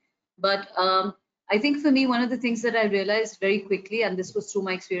tell. But I think for me, one of the things that I realized very quickly, and this was through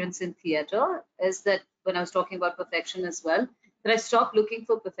my experience in theater, is that when I was talking about perfection as well, that I stopped looking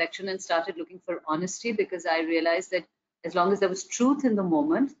for perfection and started looking for honesty, because I realized that as long as there was truth in the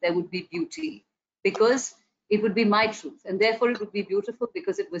moment, there would be beauty, because it would be my truth, and therefore it would be beautiful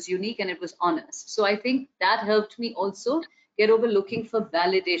because it was unique and it was honest. So I think that helped me also get over looking for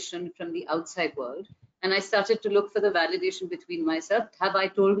validation from the outside world. And I started to look for the validation between myself. Have I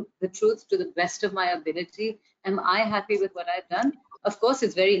told the truth to the best of my ability? Am I happy with what I've done? Of course,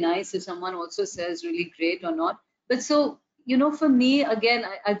 it's very nice if someone also says really great or not. But so, for me, again,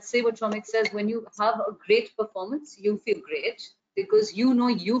 I'd say what Soumik says, when you have a great performance, you feel great because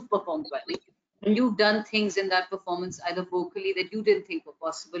you've performed well. And you've done things in that performance, either vocally that you didn't think were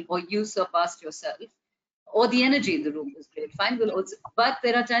possible, or you surpassed yourself, or the energy in the room was great. Fine, but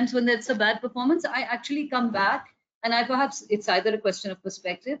there are times when it's a bad performance. I actually come back, and perhaps it's either a question of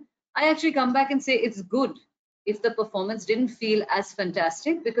perspective. I actually come back and say it's good if the performance didn't feel as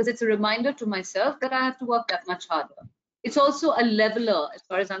fantastic, because it's a reminder to myself that I have to work that much harder. It's also a leveler, as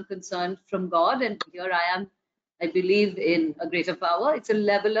far as I'm concerned, from God, and here I am. I believe in a greater power. It's a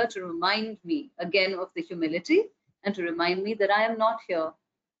leveler to remind me again of the humility, and to remind me that I am not here.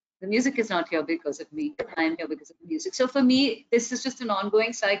 The music is not here because of me. I am here because of the music. So for me, this is just an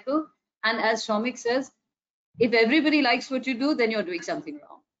ongoing cycle. And as Soumik says, if everybody likes what you do, then you're doing something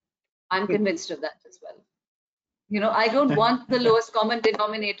wrong. I'm convinced of that as well. I don't want the lowest common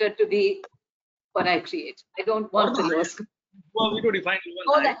denominator to be what I create. I don't want the lowest. Well, we do define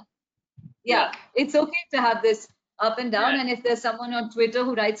one. Yeah, it's okay to have this up and down. And if there's someone on Twitter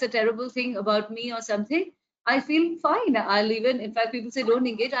who writes a terrible thing about me or something, I feel fine. I'll in fact, people say don't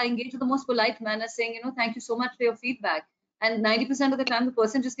engage. I engage in the most polite manner, saying, thank you so much for your feedback. And 90% of the time, the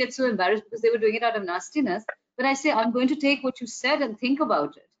person just gets so embarrassed because they were doing it out of nastiness. But I say, I'm going to take what you said and think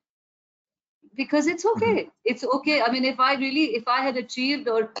about it. Because it's okay. It's okay. I mean, if I had achieved,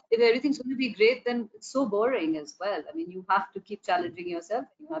 or if everything's going to be great, then it's so boring as well. I mean, you have to keep challenging yourself.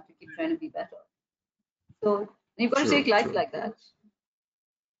 You have to keep trying to be better. So you've got to take life like that.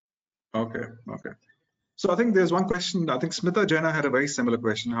 Okay. So I think there's one question. I think Smita Jaina had a very similar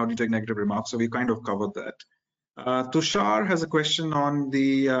question. How do you take negative remarks? So we kind of covered that. Tushar has a question on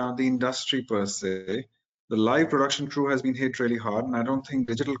the industry per se. The live production crew has been hit really hard, and I don't think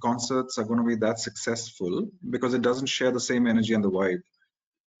digital concerts are going to be that successful because it doesn't share the same energy and the vibe.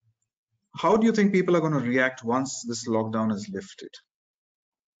 How do you think people are going to react once this lockdown is lifted?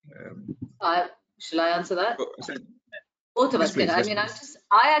 Shall I answer that? Both of Yes, us can. please. I Yes, mean, please.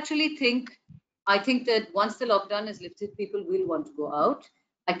 I actually think, I think that once the lockdown is lifted, people will want to go out.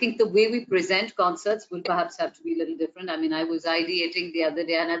 I think the way we present concerts will perhaps have to be a little different. I mean, I was ideating the other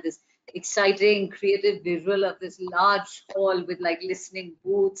day and had this exciting, creative visual of this large hall with like listening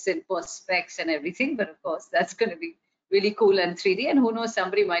booths and perspex and everything. But of course, that's going to be really cool and 3D. And who knows,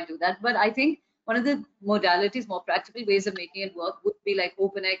 somebody might do that. But I think one of the modalities, more practical ways of making it work would be like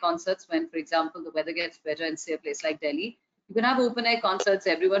open air concerts when, for example, the weather gets better in, say, a place like Delhi. You can have open air concerts,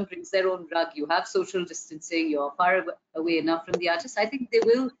 everyone brings their own rug, you have social distancing, you're far away enough from the artist. I think they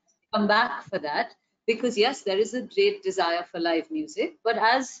will come back for that because, yes, there is a great desire for live music. But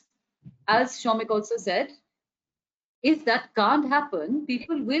as Soumik also said, if that can't happen,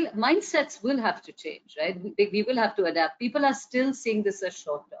 mindsets will have to change, right? We will have to adapt. People are still seeing this as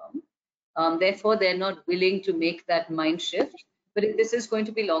short term. Therefore, they're not willing to make that mind shift. But if this is going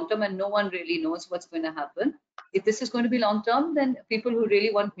to be long term and no one really knows what's going to happen, if this is going to be long term, then people who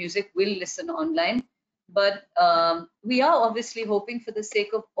really want music will listen online. But we are obviously hoping for the sake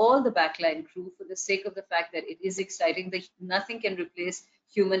of all the backline crew, for the sake of the fact that it is exciting, that nothing can replace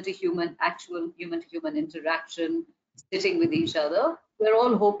human to human, actual human to human interaction, sitting with each other. We're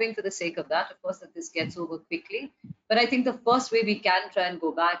all hoping for the sake of that, of course, that this gets over quickly. But I think the first way we can try and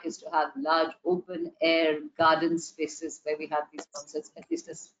go back is to have large open air garden spaces where we have these concerts. At least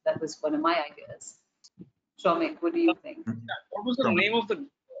that was one of my ideas. Soumik, what do you think? What was the From name of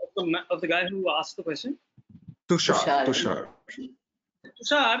the guy who asked the question? Tushar. Tushar.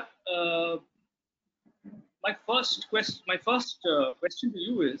 Tushar. Tushar, my first question to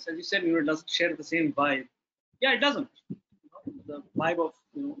you is, as you said, it doesn't share the same vibe. Yeah, it doesn't. The vibe of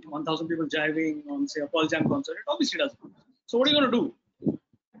 1,000 people jiving on, say, a Pearl Jam concert, it obviously doesn't. So what are you going to do?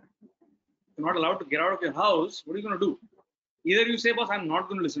 You're not allowed to get out of your house. What are you going to do? Either you say, boss, I'm not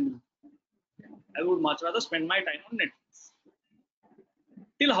going to listen to you. I would much rather spend my time on Netflix.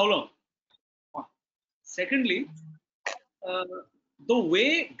 Till how long? Secondly, the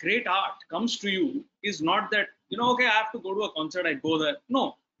way great art comes to you is not that, okay, I have to go to a concert, I go there.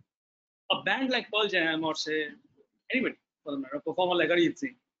 No. A band like Pearl Jam or say anybody, for the matter, a performer like Arijit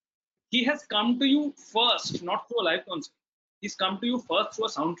Singh, he has come to you first, not through a live concert. He's come to you first through a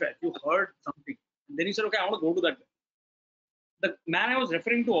soundtrack. You heard something. And then you said, okay, I want to go to that. The man I was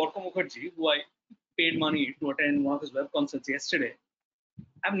referring to, Orko Mukherjee, who I paid money to attend one of his web concerts yesterday,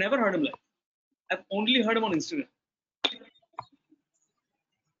 I've never heard him live. I've only heard him on Instagram.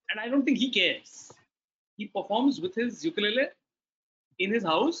 And I don't think he cares. He performs with his ukulele in his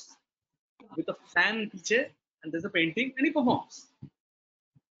house with a fan piche, and there's a painting, and he performs.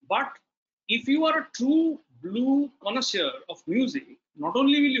 But if you are a true blue connoisseur of music, not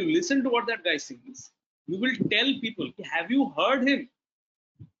only will you listen to what that guy sings, you will tell people, have you heard him?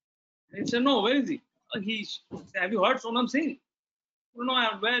 And he said, no, where is he? Have you heard Sonam sing? No,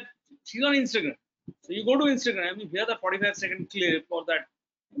 where? She's on Instagram. So you go to Instagram, you hear that 45-second clip or that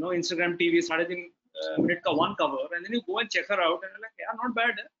Instagram TV 3.5 minute one cover, and then you go and check her out, and you're like, yeah, not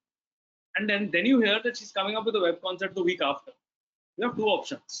bad. And then you hear that she's coming up with a web concert the week after. You have two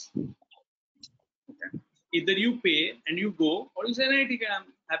options. Okay. Either you pay and you go, or you say, I'm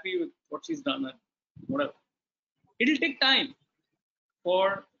happy with what she's done, and whatever. It'll take time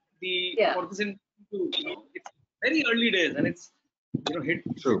for this to, it's very early days, and it's hit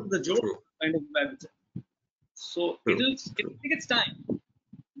the joke kind of vibe. So it'll take its time,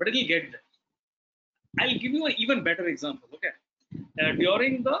 but it'll get there. I'll give you an even better example. Okay,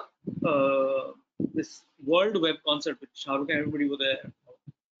 during the this World Web concert with Shah Rukh and everybody were there,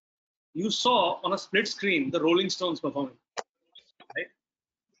 you saw on a split screen the Rolling Stones performing, right?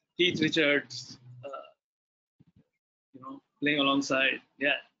 Keith Richards, playing alongside,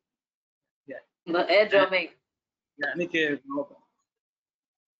 yeah. The air drumming. Yeah, Nikhil.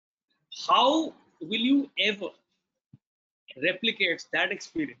 How will you ever replicate that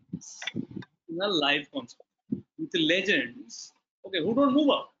experience in a live concert with the legends? Okay, who don't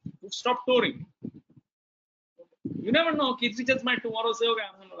move up, who stop touring? You never know. Keith Richards might tomorrow say, okay,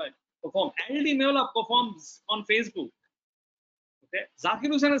 I'm going to like perform. LD Meola performs on Facebook. Okay,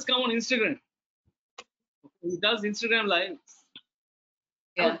 Zakir Hussain has come on Instagram. He does Instagram lives.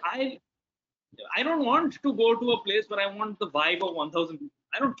 Yeah. I don't want to go to a place where I want the vibe of 1,000 people.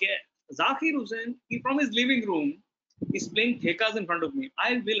 I don't care. Zakir Hussain, from his living room, is playing thekas in front of me.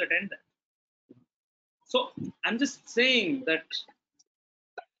 I will attend that. So I'm just saying that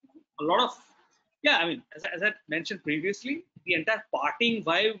a lot of, I mean, as I mentioned previously, the entire partying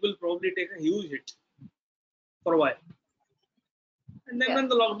vibe will probably take a huge hit for a while. And then when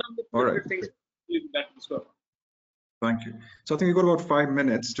the lockdown, things will be back to the square one. Thank you. So I think we've got about 5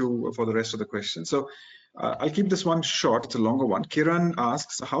 minutes for the rest of the questions. So I'll keep this one short. It's a longer one. Kiran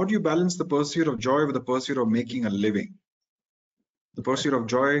asks, how do you balance the pursuit of joy with the pursuit of making a living? The pursuit of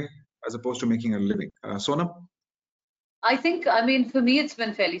joy as opposed to making a living. Sonam? I think, I mean, for me, it's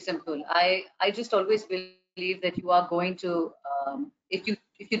been fairly simple. I just always believe that you are going to, if you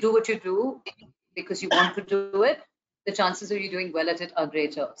do what you do because you want to do it, the chances of you doing well at it are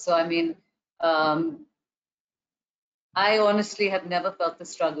greater. So, I mean, I honestly have never felt the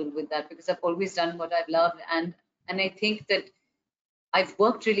struggle with that because I've always done what I've loved, and I think that I've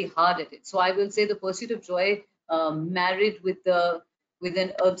worked really hard at it. So I will say the pursuit of joy married with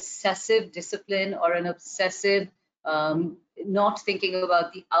an obsessive discipline or an obsessive not thinking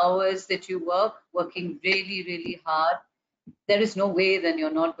about the hours that you work, working really, really hard. There is no way then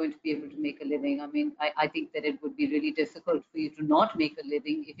you're not going to be able to make a living. I mean, I think that it would be really difficult for you to not make a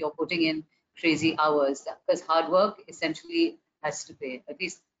living if you're putting in crazy hours, because hard work essentially has to pay. At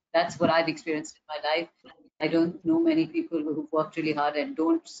least that's what I've experienced in my life. I don't know many people who've worked really hard and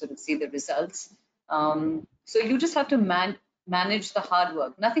don't sort of see the results. So you just have to manage the hard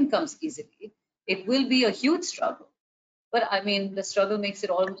work. Nothing comes easily. It will be a huge struggle, but I mean, the struggle makes it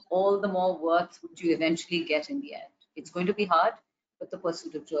all the more worth what you eventually get in the end. It's going to be hard, but the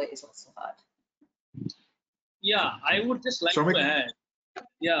pursuit of joy is also hard. Yeah, I would just like Soumik? to add,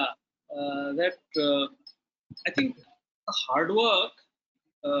 that I think the hard work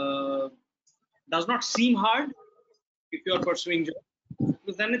does not seem hard if you are pursuing job,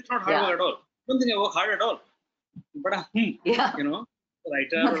 because then it's not hard Yeah. work at all. I don't think I work hard at all, but Yeah,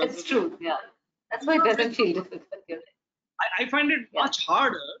 writer. no, that's true. Yeah, that's why it doesn't feel difficult. You're right. I find it Yeah. much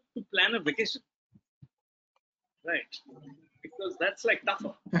harder to plan a vacation, right? Because that's like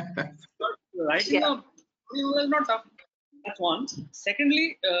tougher. But writing Yeah. a well, not tough. That's one.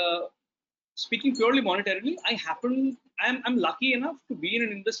 Secondly, speaking purely monetarily, I'm lucky enough to be in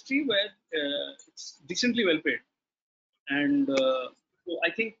an industry where it's decently well paid, and so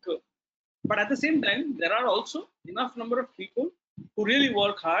I think. But at the same time, there are also enough number of people who really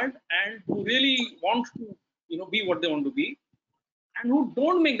work hard and who really want to, be what they want to be, and who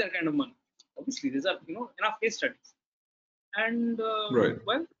don't make that kind of money. Obviously, these are enough case studies, and Right.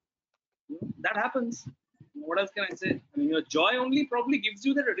 well, that happens. What else can I say? I mean, your joy only probably gives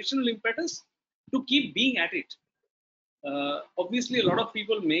you that additional impetus to keep being at it. Obviously, a lot of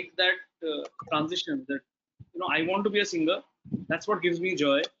people make that transition that I want to be a singer. That's what gives me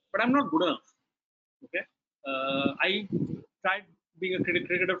joy, but I'm not good enough. Okay, I tried being a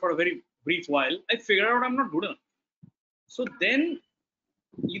cricketer for a very brief while. I figured out I'm not good enough. So then,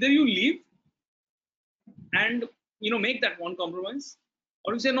 either you leave and make that one compromise,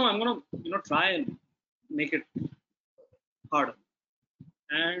 or you say no, I'm gonna try and make it harder.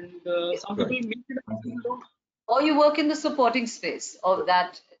 And some people Right. make it, some people don't. Or you work in the supporting space of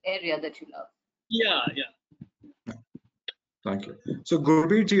that area that you love. Yeah. Thank you. So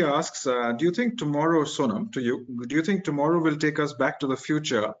Gurbirji asks, do you think tomorrow, Sonam, to you, do you think tomorrow will take us back to the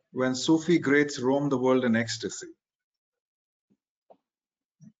future when Sufi greats roam the world in ecstasy?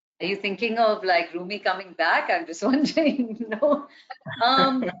 Are you thinking of like Rumi coming back? I'm just wondering. No.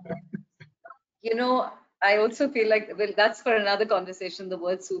 I also feel like, well, that's for another conversation, the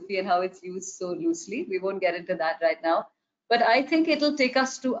word Sufi and how it's used so loosely. We won't get into that right now. But I think it'll take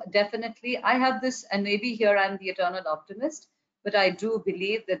us to definitely, I have this, and maybe here I'm the eternal optimist, but I do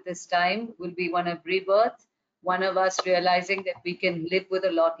believe that this time will be one of rebirth, one of us realizing that we can live with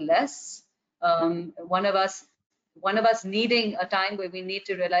a lot less, one of us needing a time where we need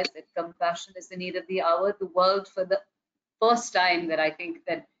to realize that compassion is the need of the hour. The world, for the first time that I think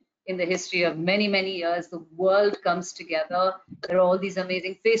that in the history of many, many years, the world comes together. There are all these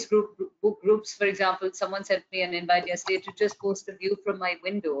amazing Facebook groups. For example, someone sent me an invite yesterday to just post a view from my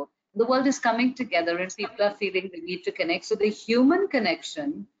window. The world is coming together and people are feeling the need to connect. So the human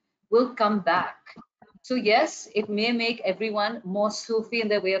connection will come back. So yes, it may make everyone more Sufi in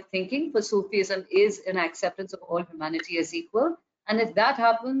their way of thinking, for Sufism is an acceptance of all humanity as equal. And if that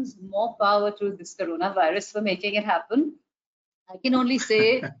happens, more power to this coronavirus for making it happen. I can only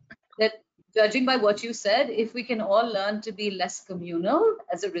say that, judging by what you said, if we can all learn to be less communal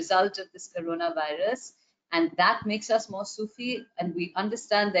as a result of this coronavirus, and that makes us more Sufi, and we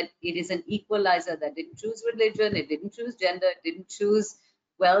understand that it is an equalizer, that didn't choose religion, it didn't choose gender, it didn't choose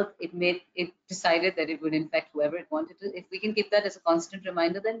wealth, it decided that it would infect whoever it wanted to. If we can keep that as a constant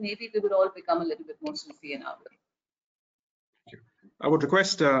reminder, then maybe we would all become a little bit more Sufi in our way. I would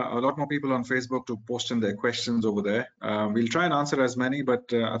request a lot more people on Facebook to post in their questions over there. We'll try and answer as many,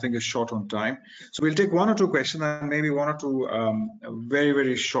 but I think it's short on time. So we'll take one or two questions and maybe one or two very,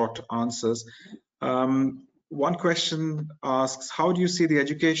 very short answers. one question asks, how do you see the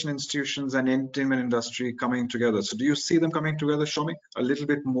education institutions and entertainment industry coming together? So do you see them coming together, Soumik, a little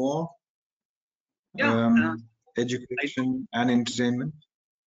bit more? Yeah, Education and entertainment?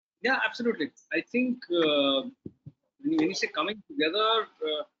 yeah, absolutely. I think when you say coming together,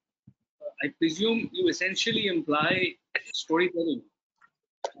 I presume you essentially imply storytelling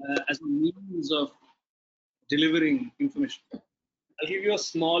as a means of delivering information. I'll give you a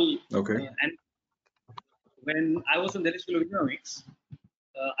small, Okay. and when I was in Delhi School of Economics,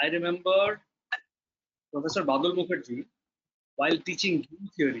 I remember Professor Badal Mukherjee, while teaching game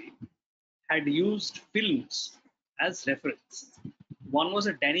theory, had used films as reference. One was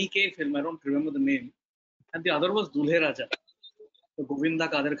a Danny Kaye film, I don't remember the name, and the other was Dulhe Raja, the Govinda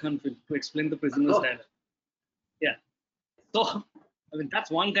Kader Khan film, to explain the prisoner's dialogue. Yeah. So, I mean,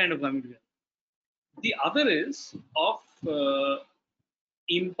 that's one kind of coming together. The other is of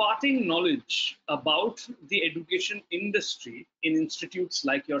imparting knowledge about the education industry in institutes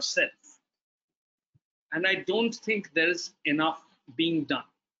like yourself. And I don't think there's enough being done.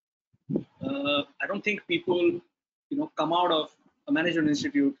 I don't think people, come out of a management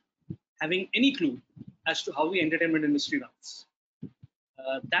institute having any clue as to how the entertainment industry runs.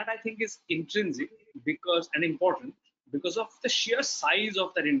 That I think is intrinsic because and important because of the sheer size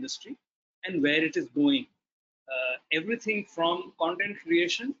of that industry and where it is going. Everything from content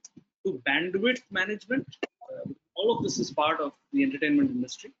creation to bandwidth management, all of this is part of the entertainment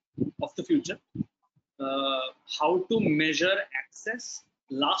industry of the future. How to measure access,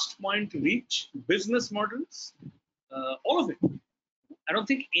 last point reach, business models, all of it. I don't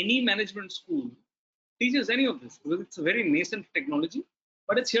think any management school teaches any of this because it's a very nascent technology,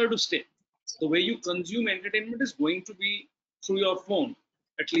 but it's here to stay. The way you consume entertainment is going to be through your phone,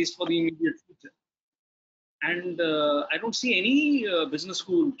 at least for the immediate future. And I don't see any business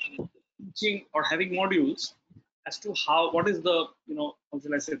school teaching or having modules as to what is the, how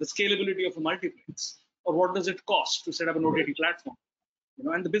shall I say, the scalability of a multiplex, or what does it cost to set up an OTT platform,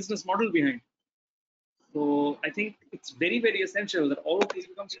 and the business model behind it. So I think it's very, very essential that all of these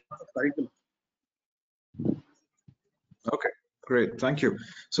becomes part of curriculum. Okay, great, thank you.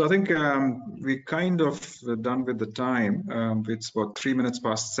 So I think we kind of done with the time. It's about 3 minutes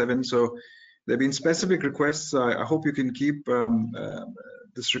past 7. So there have been specific requests. I hope you can keep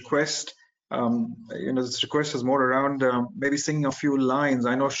this request. This request is more around maybe singing a few lines.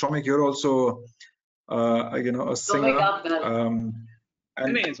 I know, Soumik, you're also, a singer.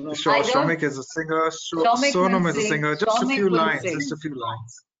 And Soumik is a singer. Sonam is a singer. Just a few lines. Just a few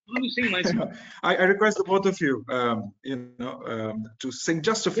lines. Let me sing my song. I request the both of you, to sing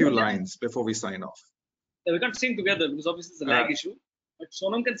just a few lines before we sign off. Yeah, we can't sing together because obviously it's a lag issue. But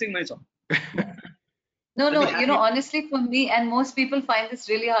Sonam can sing my song. No, honestly, for me, and most people find this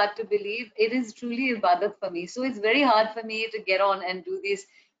really hard to believe, it is truly ibadat for me. So it's very hard for me to get on and do these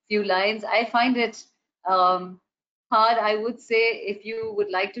few lines. I find it hard. I would say if you would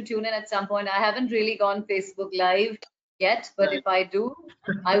like to tune in at some point, I haven't really gone Facebook Live yet, but if I do,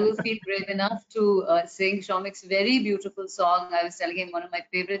 I will feel brave enough to sing Soumik's very beautiful song. I was telling him one of my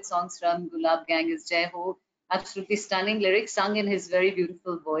favorite songs from Gulab Gang is Jai Ho. Absolutely stunning lyrics sung in his very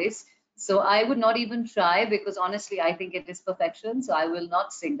beautiful voice. So I would not even try because honestly, I think it is perfection. So I will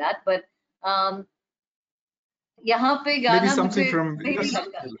not sing that. But यहाँ पे गाना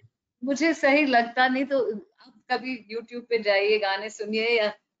मुझे सही लगता नहीं तो आप कभी YouTube पे जाइए गाने सुनिए या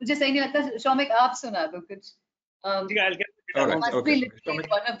मुझे सही नहीं लगता Soumik आप सुना दो कुछ. Must be literally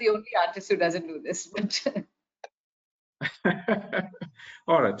one of the only artists who doesn't do this. But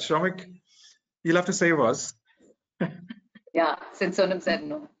all right, Soumik, you'll have to save us. Yeah, since Sonam said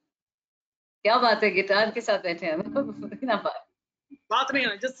no. क्या बात है गिटार के साथ बैठे हैं ना बात नहीं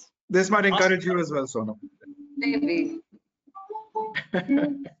है just this might encourage you as well, Sonam. Maybe.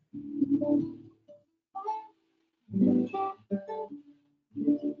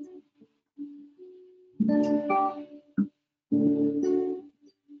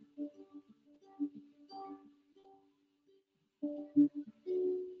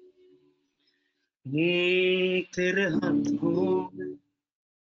 तेरे हाथों में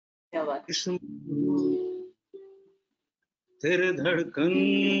क्या बात तेरे धड़कन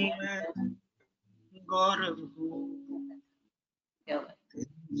में गौरव हो क्या बात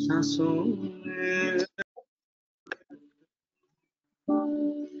सांसों में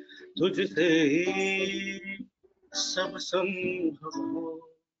तुझसे ही सब संभव हो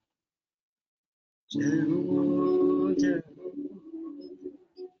जय हो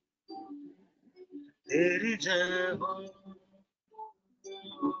तेरी जय हो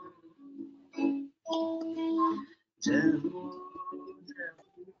जय हो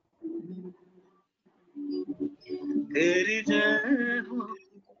तेरी जय हो.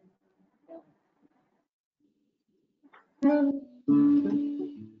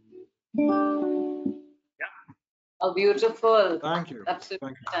 Oh, beautiful. Thank you. Absolutely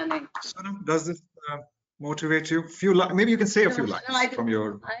Thank you. stunning. Sonam, does this motivate you? Maybe you can say a few lines from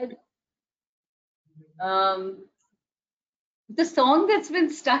your. The song that's been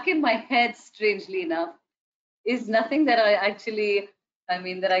stuck in my head, strangely enough, is nothing that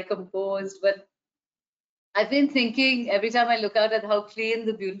that I composed, but I've been thinking every time I look out at how clean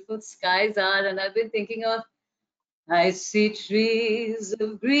the beautiful skies are, and I've been thinking of, I see trees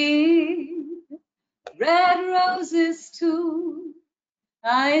of green, red roses too.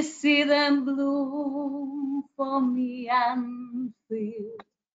 I see them bloom for me and for you.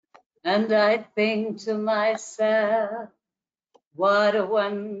 And I think to myself, what a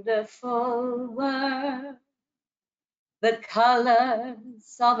wonderful world. The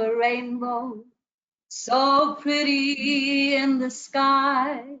colors of a rainbow, so pretty in the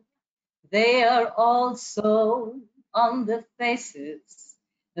sky. They are also on the faces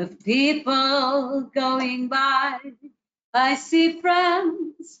of people going by. I see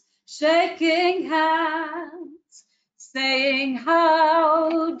friends shaking hands, saying,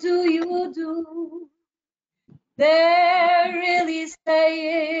 how do you do? They're really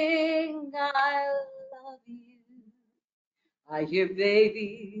saying, I love you. I hear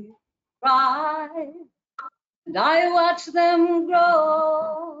babies cry, and I watch them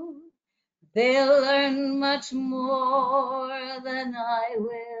grow. They'll learn much more than I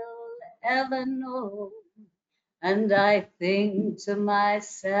will ever know. And I think to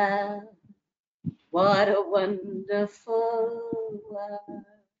myself, what a wonderful world.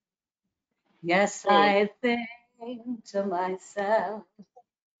 Yes, I think to myself,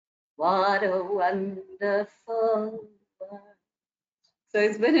 what a wonderful world. So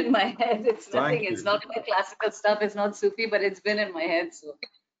it's been in my head. It's nothing. It's not my classical stuff. It's not Sufi, but it's been in my head. So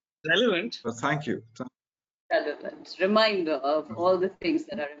Relevant. Well, thank you. Relevant. Reminder of all the things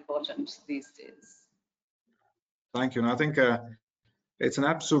that are important these days. Thank you. And I think it's an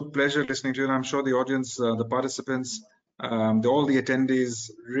absolute pleasure listening to you. And I'm sure the audience, the participants, all the attendees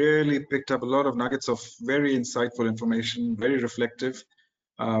really picked up a lot of nuggets of very insightful information, very reflective,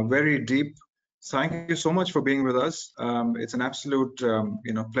 very deep. Thank you so much for being with us. It's an absolute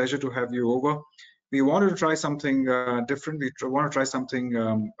pleasure to have you over. We wanted to try something different. We want to try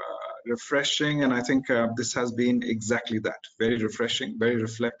something refreshing, and I think this has been exactly that. Very refreshing, very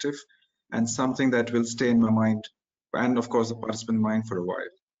reflective, and something that will stay in my mind, and of course the participant mind for a while.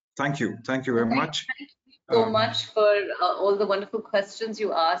 Thank you very much. Thank you so much for all the wonderful questions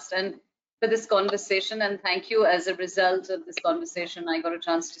you asked and for this conversation. And thank you. As a result of this conversation, I got a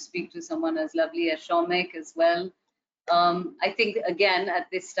chance to speak to someone as lovely as Soumik as well. I think, again, at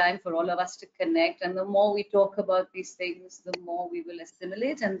this time, for all of us to connect, and the more we talk about these things, the more we will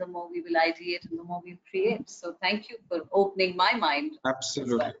assimilate, and the more we will ideate, and the more we will create. So thank you for opening my mind.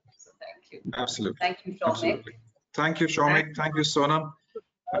 Absolutely. Well. So thank you. Absolutely. Thank you, Soumik. Absolutely. Thank you, Soumik. Thank you, Sonam.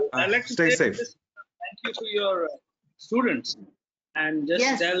 I'd like to stay say safe. Thank you to your students, and just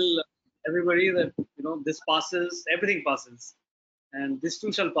Yes. tell everybody that this passes, everything passes, and this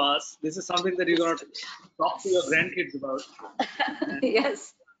too shall pass. This is something that you're going to talk to your grandkids about.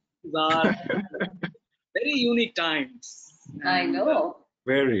 Yes. These are very unique times. I know.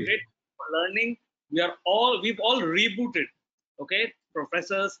 Very. Great for learning. We've all rebooted. Okay,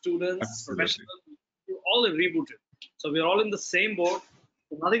 professors, students, Absolutely. professionals, we've all rebooted. So we're all in the same boat.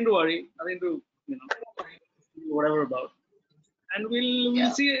 So nothing to worry, nothing to whatever about. And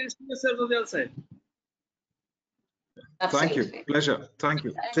we'll see yourselves on the other side. Absolutely. Thank you. Pleasure. Thank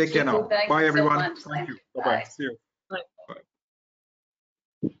you. Thank Take care you. now. Thank Bye, you so everyone. much. Thank you. Bye. Bye-bye. See you. Bye. Bye.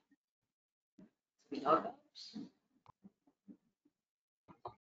 Log out.